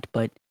treating that,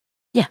 but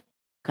yeah,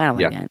 kind of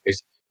like Yeah,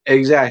 that.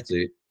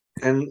 exactly.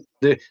 And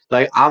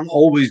like, I'm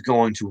always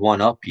going to one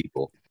up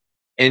people,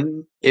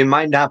 and it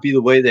might not be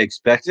the way they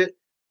expect it,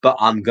 but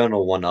I'm gonna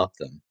one up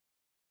them.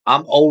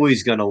 I'm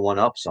always gonna one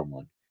up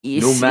someone,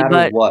 You no see,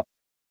 matter what.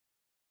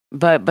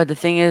 but the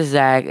thing is,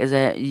 Zach, is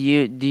that do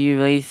you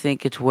really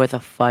think it's worth a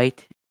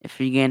fight if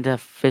you get into a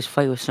fist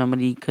fight with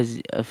somebody because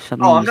of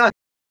something Oh, I'm you not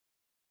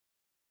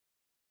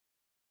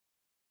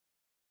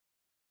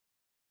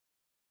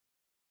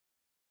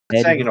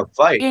said? saying in a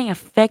fight. Getting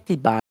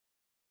affected by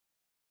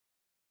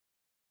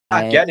I'm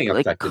not it, getting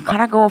like affected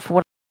kind of go for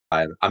what?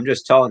 by them. I'm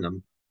just telling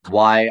them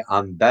why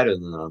I'm better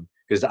than them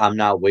because I'm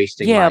not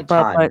wasting Yeah, my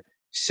but time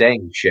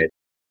saying shit.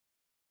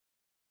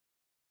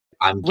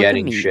 I'm look at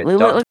getting me. shit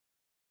done.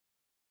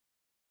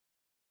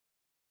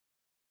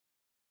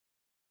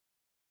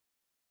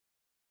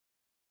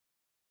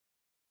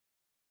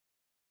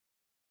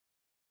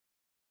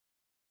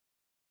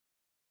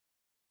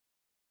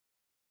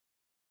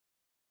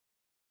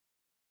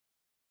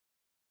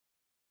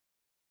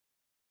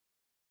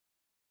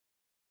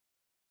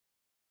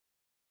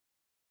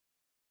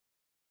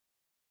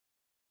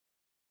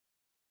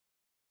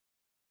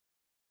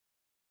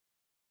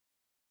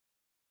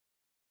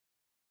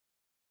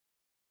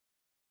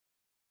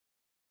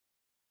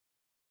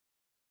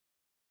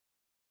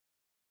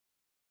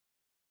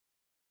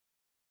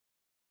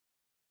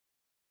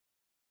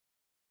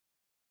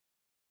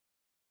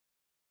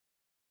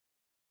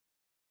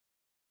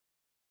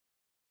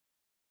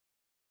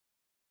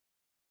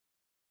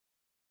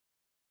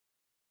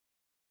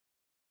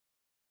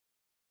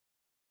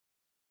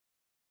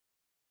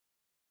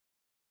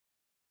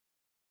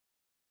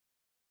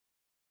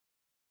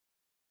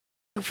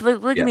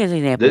 look at Yeah, me as an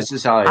example. this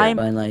is how I I'm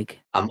am. like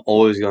I'm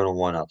always going to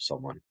one up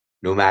someone,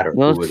 no matter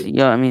who it is.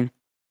 yeah. I mean,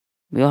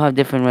 we all have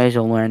different ways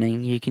of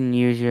learning. You can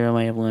use your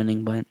way of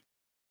learning, but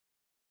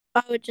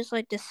I would just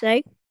like to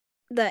say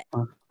that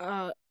uh,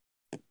 uh,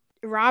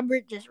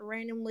 Robert just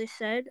randomly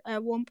said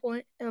at one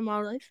point in my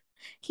life,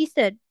 he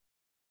said,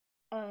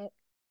 uh,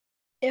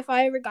 if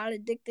I ever got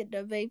addicted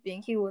to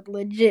vaping, he would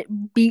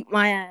legit beat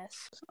my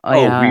ass. oh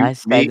Oh, yeah, I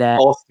said that.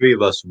 all three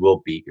of us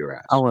will beat your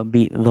I ass. would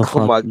beat the Oh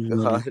my fucking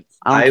living. god.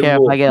 I don't I care if I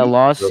will get a beat the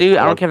lawsuit.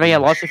 I don't care if I get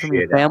a fucking lawsuit from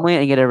your shit out. family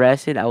and get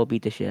arrested. I will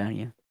beat the shit out of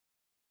you.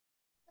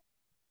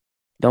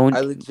 Don't.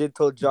 I legit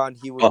told John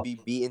he would Oh, be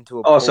beaten to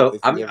a pulp also,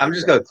 if he ever I'm did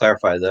just that. gonna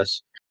clarify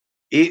this,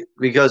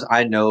 because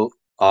I know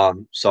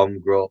some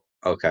girl.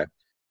 Okay,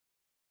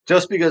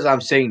 just because I'm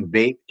saying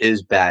vape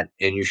is bad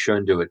and you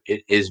shouldn't do it,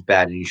 it is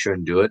bad and you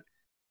shouldn't do it.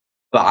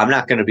 But I'm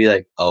not gonna be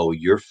like, oh,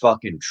 you're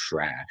fucking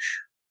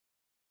trash.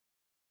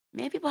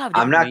 Many people have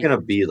I'm different not gonna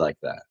reasons. be like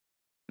that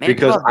Many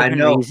people because have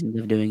different reasons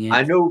of doing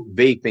I it. know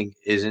vaping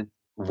isn't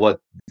what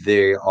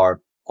they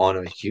are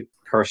on a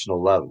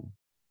personal level.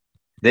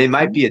 They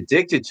might be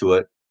addicted to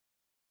it,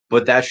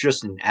 but that's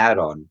just an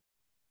add-on.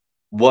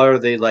 What are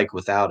they like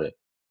without it?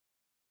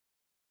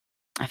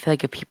 I feel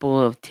like if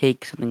people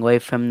take something away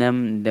from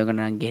them, they're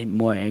gonna get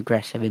more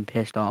aggressive and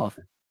pissed off.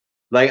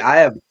 Like I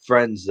have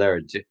friends that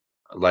are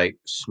like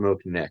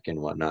smoke Nick and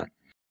whatnot,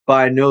 but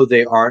I know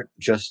they aren't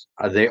just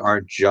a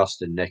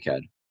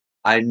nickhead.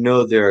 I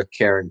know they're a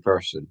caring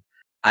person.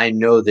 I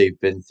know they've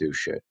been through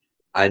shit.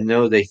 I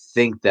know they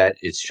think that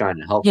it's trying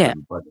to help Yeah,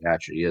 them, but it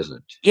actually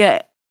isn't.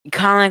 yeah.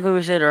 Kind of like what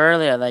we said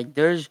earlier. Like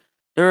there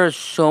are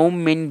so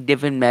many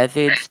different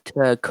methods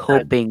to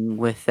coping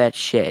with that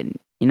shit.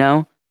 You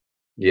know.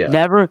 Yeah,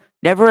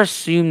 Never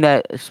assume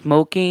that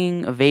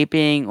smoking,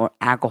 vaping, or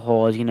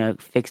alcohol is gonna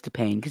fix the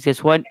pain. Because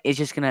guess what? It's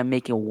just gonna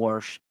make it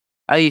worse.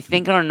 Are you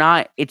thinking or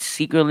not? It's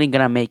secretly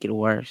gonna make it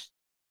worse.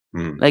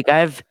 mm, Like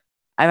I've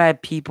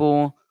had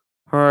people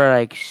who are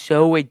like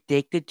so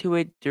addicted to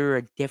it, they're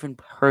a different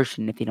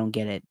person if they don't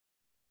get it.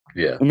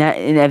 yeah, And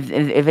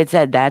if it's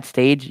at that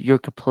stage, you're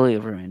completely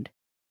ruined.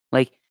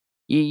 Like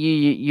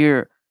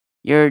you're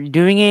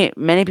doing it.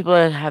 Many people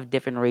have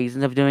different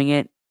reasons of doing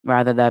it.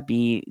 Rather that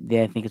be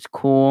they think it's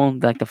cool,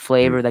 like the mm,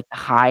 flavor, like the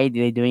high.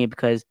 They're doing it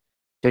because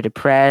they're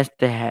depressed.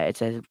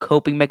 It's a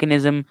coping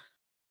mechanism.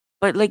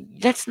 But like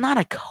that's not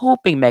a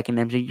coping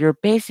mechanism. You're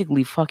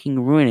basically fucking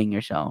ruining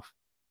yourself.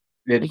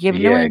 Like you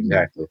have no yeah, idea.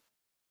 exactly.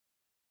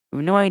 You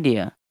have no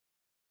idea.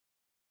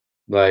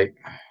 Like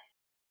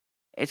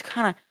It's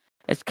kind of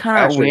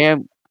actually, weird.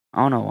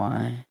 I don't know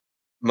why.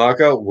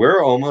 Marco,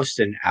 we're almost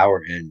an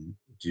hour in.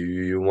 Do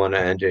you want to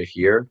end it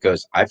here?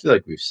 Because I feel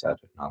like we've said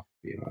enough.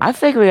 To be I honest.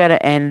 think we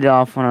gotta end it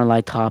off on a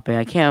light topic.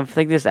 I can't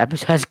think this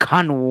episode has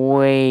gone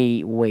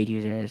way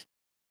too serious.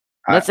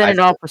 I, Let's end I it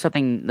off with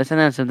something. Let's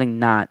end it on something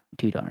not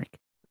too dark.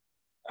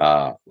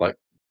 like,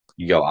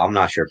 yo, I'm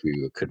not sure if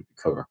we could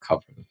recover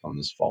from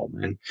this fall,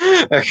 man.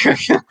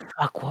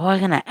 Fuck, what was I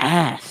gonna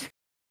ask?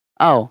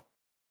 Oh,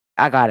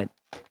 I got it.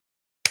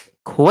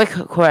 Quick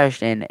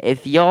question: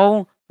 if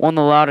y'all won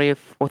the lottery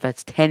for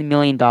that's $10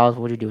 million, what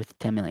would you do with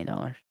 $10 million?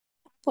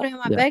 Put it in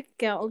my Yeah. bank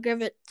account or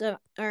give it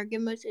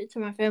to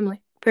my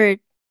family. Period.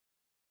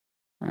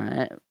 All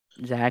right,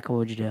 Zach, what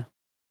would you do?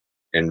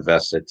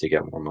 Invest it to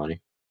get more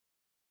money.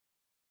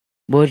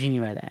 What would you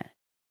mean by that?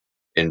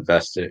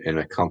 Invest it in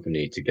a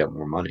company to get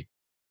more money.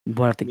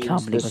 What if the Means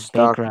company the goes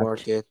stock bankrupt?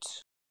 market.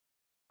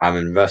 I'm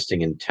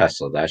investing in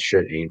Tesla. That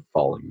shit ain't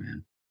falling,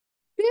 man.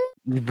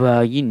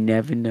 Well, you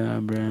never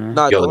know, bro.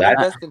 Nah, Yo, don't that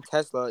invest in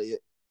Tesla.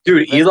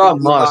 dude, Invest in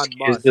Elon Musk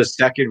Elon is Musk. the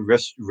second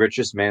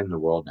richest man in the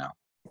world now.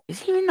 Is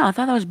he even? No, I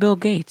thought that was Bill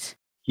Gates.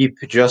 He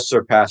just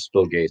surpassed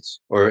Bill Gates,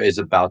 or is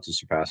about to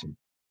surpass him.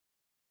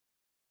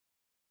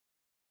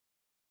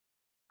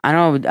 I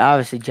know,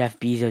 obviously Jeff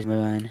Bezos,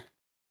 man.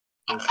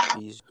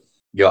 Jeez.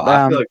 Yo, But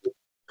I feel like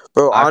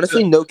Bro, I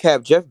honestly, feel no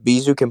cap. Jeff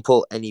Bezos can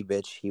pull any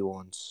bitch he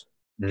wants.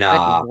 got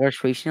nah,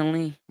 divorced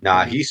recently.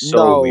 he's so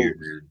No, weird,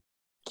 man.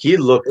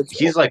 it's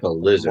He's like a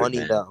lizard, money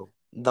man. though.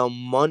 The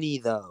money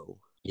though.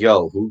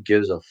 Yo, who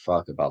gives a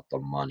fuck about the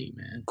money,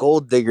 man?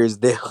 Gold diggers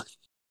do.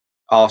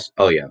 Also,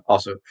 oh yeah,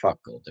 also fuck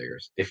gold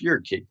diggers. If you're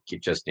a kid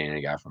just dating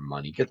a guy for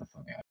money, get the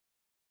fuck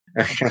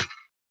out.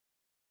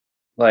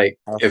 Like,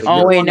 if Oh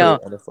you wait, want to, no,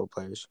 NFL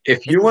players.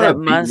 if you is want that to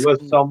be Musk?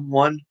 with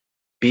someone,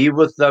 be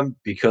with them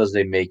because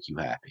they make you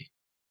happy.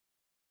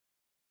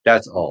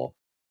 That's all.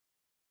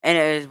 And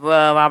it was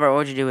Robert.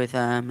 What'd you do with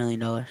 $1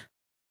 million?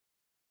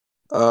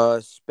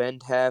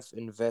 Spend half,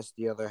 invest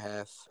the other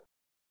half.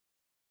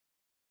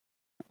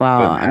 Wow,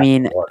 But I half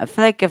mean, what? I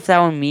feel like if that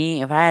were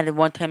me, if I had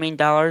 $10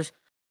 million,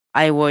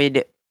 I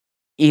would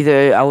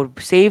I would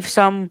save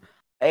some.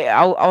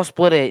 I'll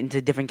split it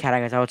into different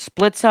categories. I would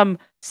split some,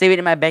 save it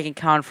in my bank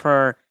account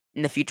for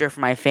in the future for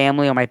my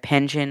family or my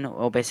pension.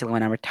 Or basically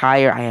when I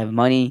retire, I have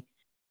money.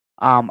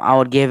 I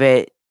would give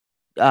it.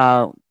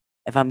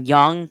 If I'm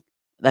young,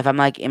 if I'm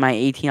like in my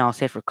 18, I'll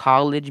save for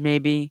college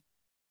maybe.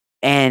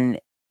 And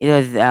it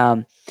was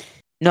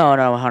no,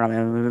 hold on,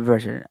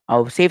 reverse it.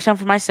 I'll save some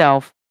for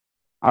myself.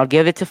 I'll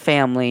give it to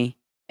family,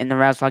 and the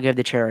rest I'll give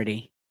to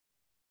charity.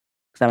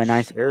 Because I'm a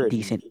nice, Charity.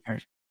 decent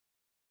person.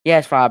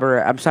 Yes,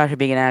 Robert. I'm sorry for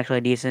being an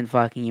actually decent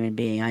fucking human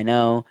being. I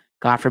know.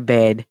 God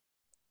forbid.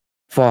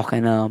 Fuck, I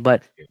know.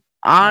 But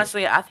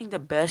honestly, I think the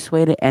best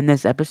way to end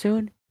this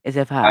episode is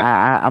if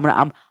I, I'm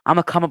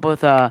gonna come up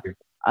with a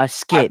I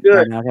skit feel right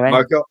like now. Okay, right?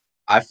 Marco.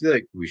 I feel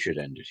like we should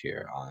end it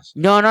here,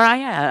 honestly. No,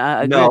 yeah,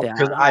 I agree with No, that.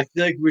 because I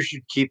feel like we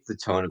should keep the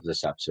tone of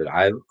this episode.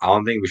 I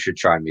don't think we should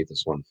try and make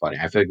this one funny.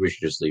 I feel like we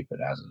should just leave it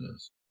as it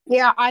is.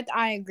 Yeah,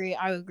 I agree.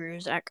 I agree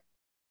with Zach.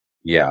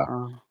 Yeah.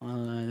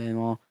 Okay,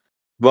 well,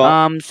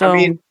 Well, so I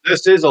mean,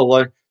 this is a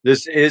lunch.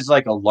 This is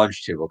like a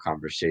lunch table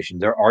conversation.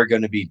 There are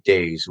going to be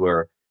days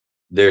where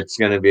it's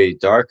going to be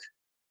dark,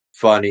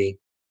 funny,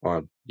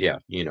 or yeah,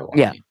 you know what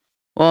I yeah. mean.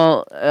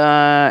 Well,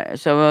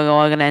 so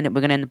we're gonna end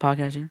the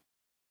podcast here.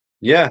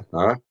 Yeah.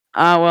 Well,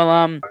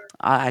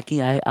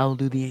 I'll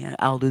do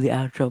the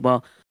outro.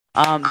 Well,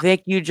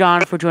 thank you,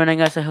 John, for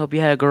joining us. I hope you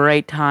had a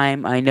great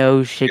time. I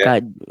know shit Yeah.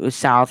 got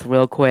south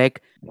real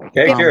quick.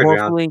 Take care, John.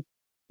 Hopefully,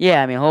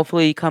 yeah. I mean,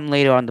 hopefully, you come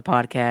later on the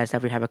podcast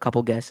after we have a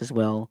couple guests as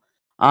well.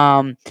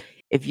 Um,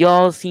 if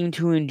y'all seem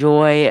to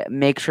enjoy,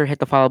 make sure to hit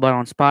the follow button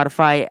on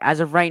Spotify. As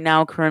of right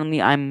now,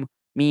 currently,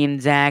 me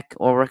and Zach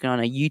are working on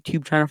a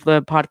YouTube channel for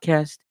the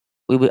podcast.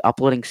 We'll be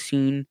uploading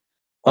soon.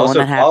 So when Also,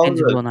 that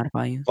happens, we will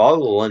notify you. follow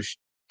the lunch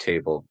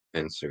table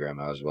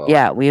Instagram as well.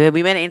 Yeah, we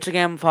made an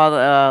Instagram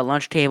follow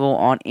lunch table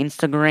on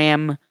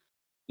Instagram.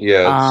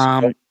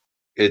 Yeah,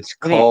 it's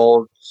I mean-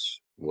 called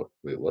what?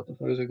 Wait, what the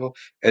fuck is it called?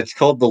 It's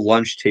called the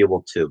lunch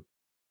table 2.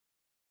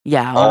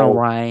 Yeah, I don't know Oh.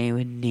 why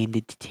we named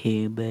it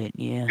too, but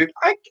yeah.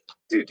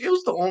 Dude, it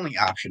was the only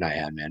option I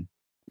had, man.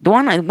 The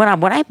one when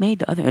I made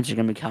the other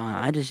Instagram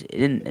account, it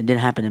didn't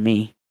happen to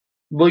me.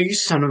 Well, you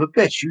son of a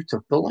bitch, you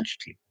took the lunch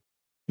table.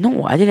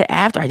 No, I did it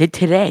after. I did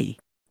today.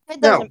 It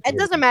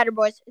doesn't matter,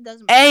 boys. It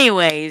doesn't matter.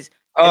 Anyways,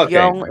 Okay. if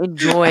y'all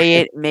enjoy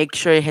it, make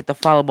sure you hit the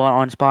follow button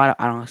on Spotify.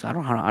 I don't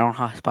know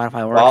how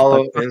Spotify works.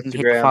 Follow but fucking hit the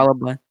Instagram, follow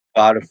button.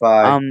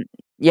 Spotify.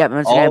 Yeah,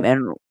 Instagram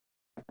and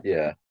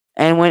Yeah.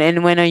 and when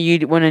on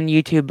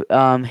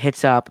YouTube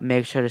hits up,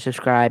 make sure to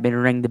subscribe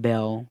and ring the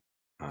bell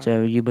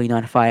so you'll be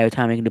notified every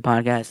time we can do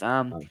podcast.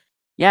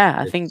 Yeah,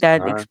 I think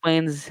that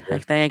explains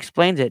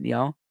it,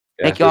 y'all.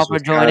 Yeah, Thank y'all for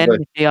joining.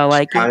 If y'all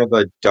like it. Kind of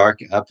a dark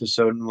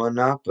episode and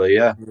whatnot, but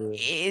yeah.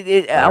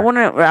 I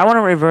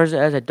wanna reverse it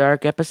as a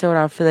dark episode.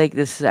 I feel like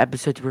this is an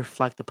episode to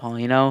reflect upon.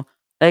 You know,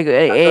 like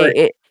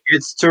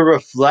it's to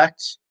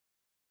reflect.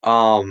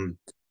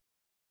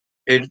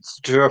 It's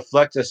to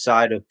reflect a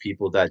side of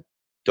people that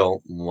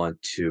don't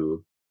want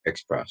to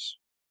express.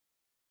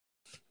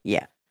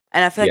 Yeah,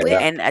 and I feel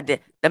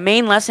like the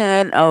main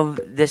lesson of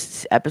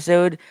this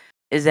episode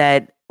is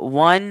that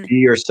 1, be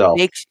yourself.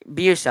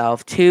 Be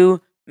yourself. 2,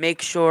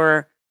 make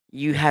sure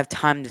you have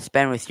time to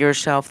spend with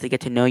yourself to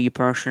get to know you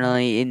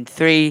personally. And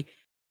 3,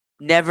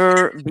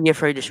 never be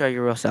afraid to show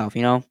your real self.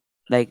 You know,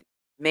 like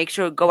make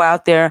sure go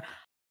out there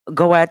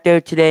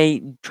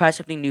today. Try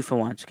something new for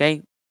once.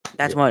 Okay,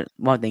 that's one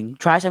thing.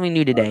 Try something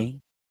new today.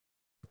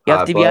 You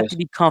have to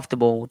be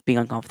comfortable with being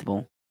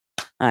uncomfortable.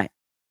 All right.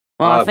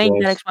 Well, I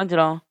think that explains it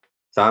all.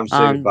 Time to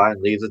say goodbye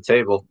and leave the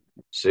table.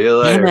 See you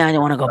later. Damn it, I don't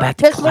want to go back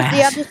to This class. was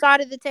the other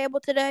side of the table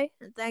today,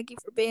 and thank you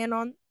for being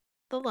on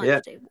the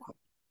lunch table.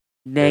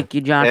 Thank you,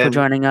 John, for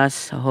joining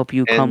us. I hope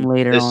you come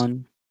later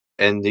on.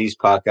 And these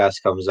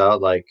podcasts comes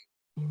out like,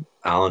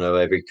 I don't know,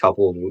 every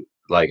couple,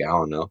 like, I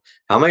don't know.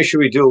 How many should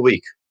we do a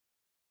week?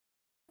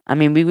 I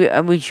mean,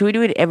 we should we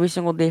do it every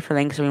single day for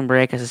Thanksgiving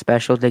break as a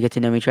special to get to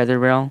know each other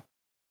real?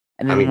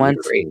 And then we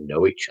once already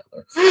know each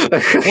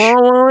other.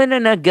 well,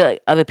 not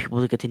good. Other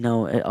people to get to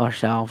know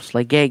ourselves.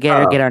 Like get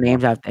our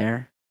names out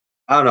there.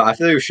 I don't know. I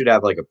feel like we should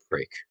have like a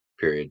break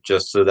period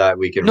just so that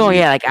we can. No,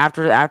 like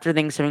after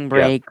Thanksgiving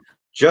break,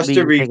 just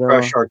to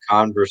refresh our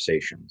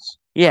conversations.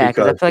 Yeah,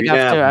 because I feel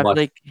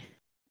like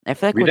I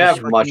feel like we don't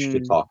have much to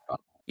talk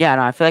about. Yeah,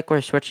 no, I feel like we're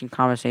switching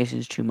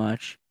conversations too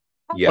much.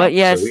 Yeah, but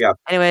yes. So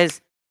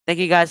anyways, thank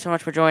you guys so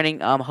much for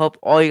joining. Hope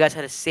all you guys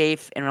had a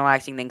safe and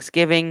relaxing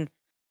Thanksgiving.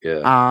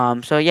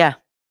 Yeah. So yeah,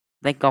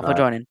 thank you all for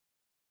joining.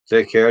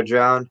 Take care,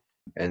 John,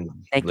 and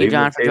thank you,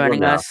 John, for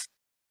joining us.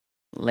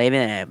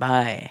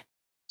 Bye.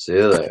 See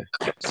you later.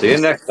 See you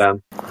next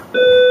time.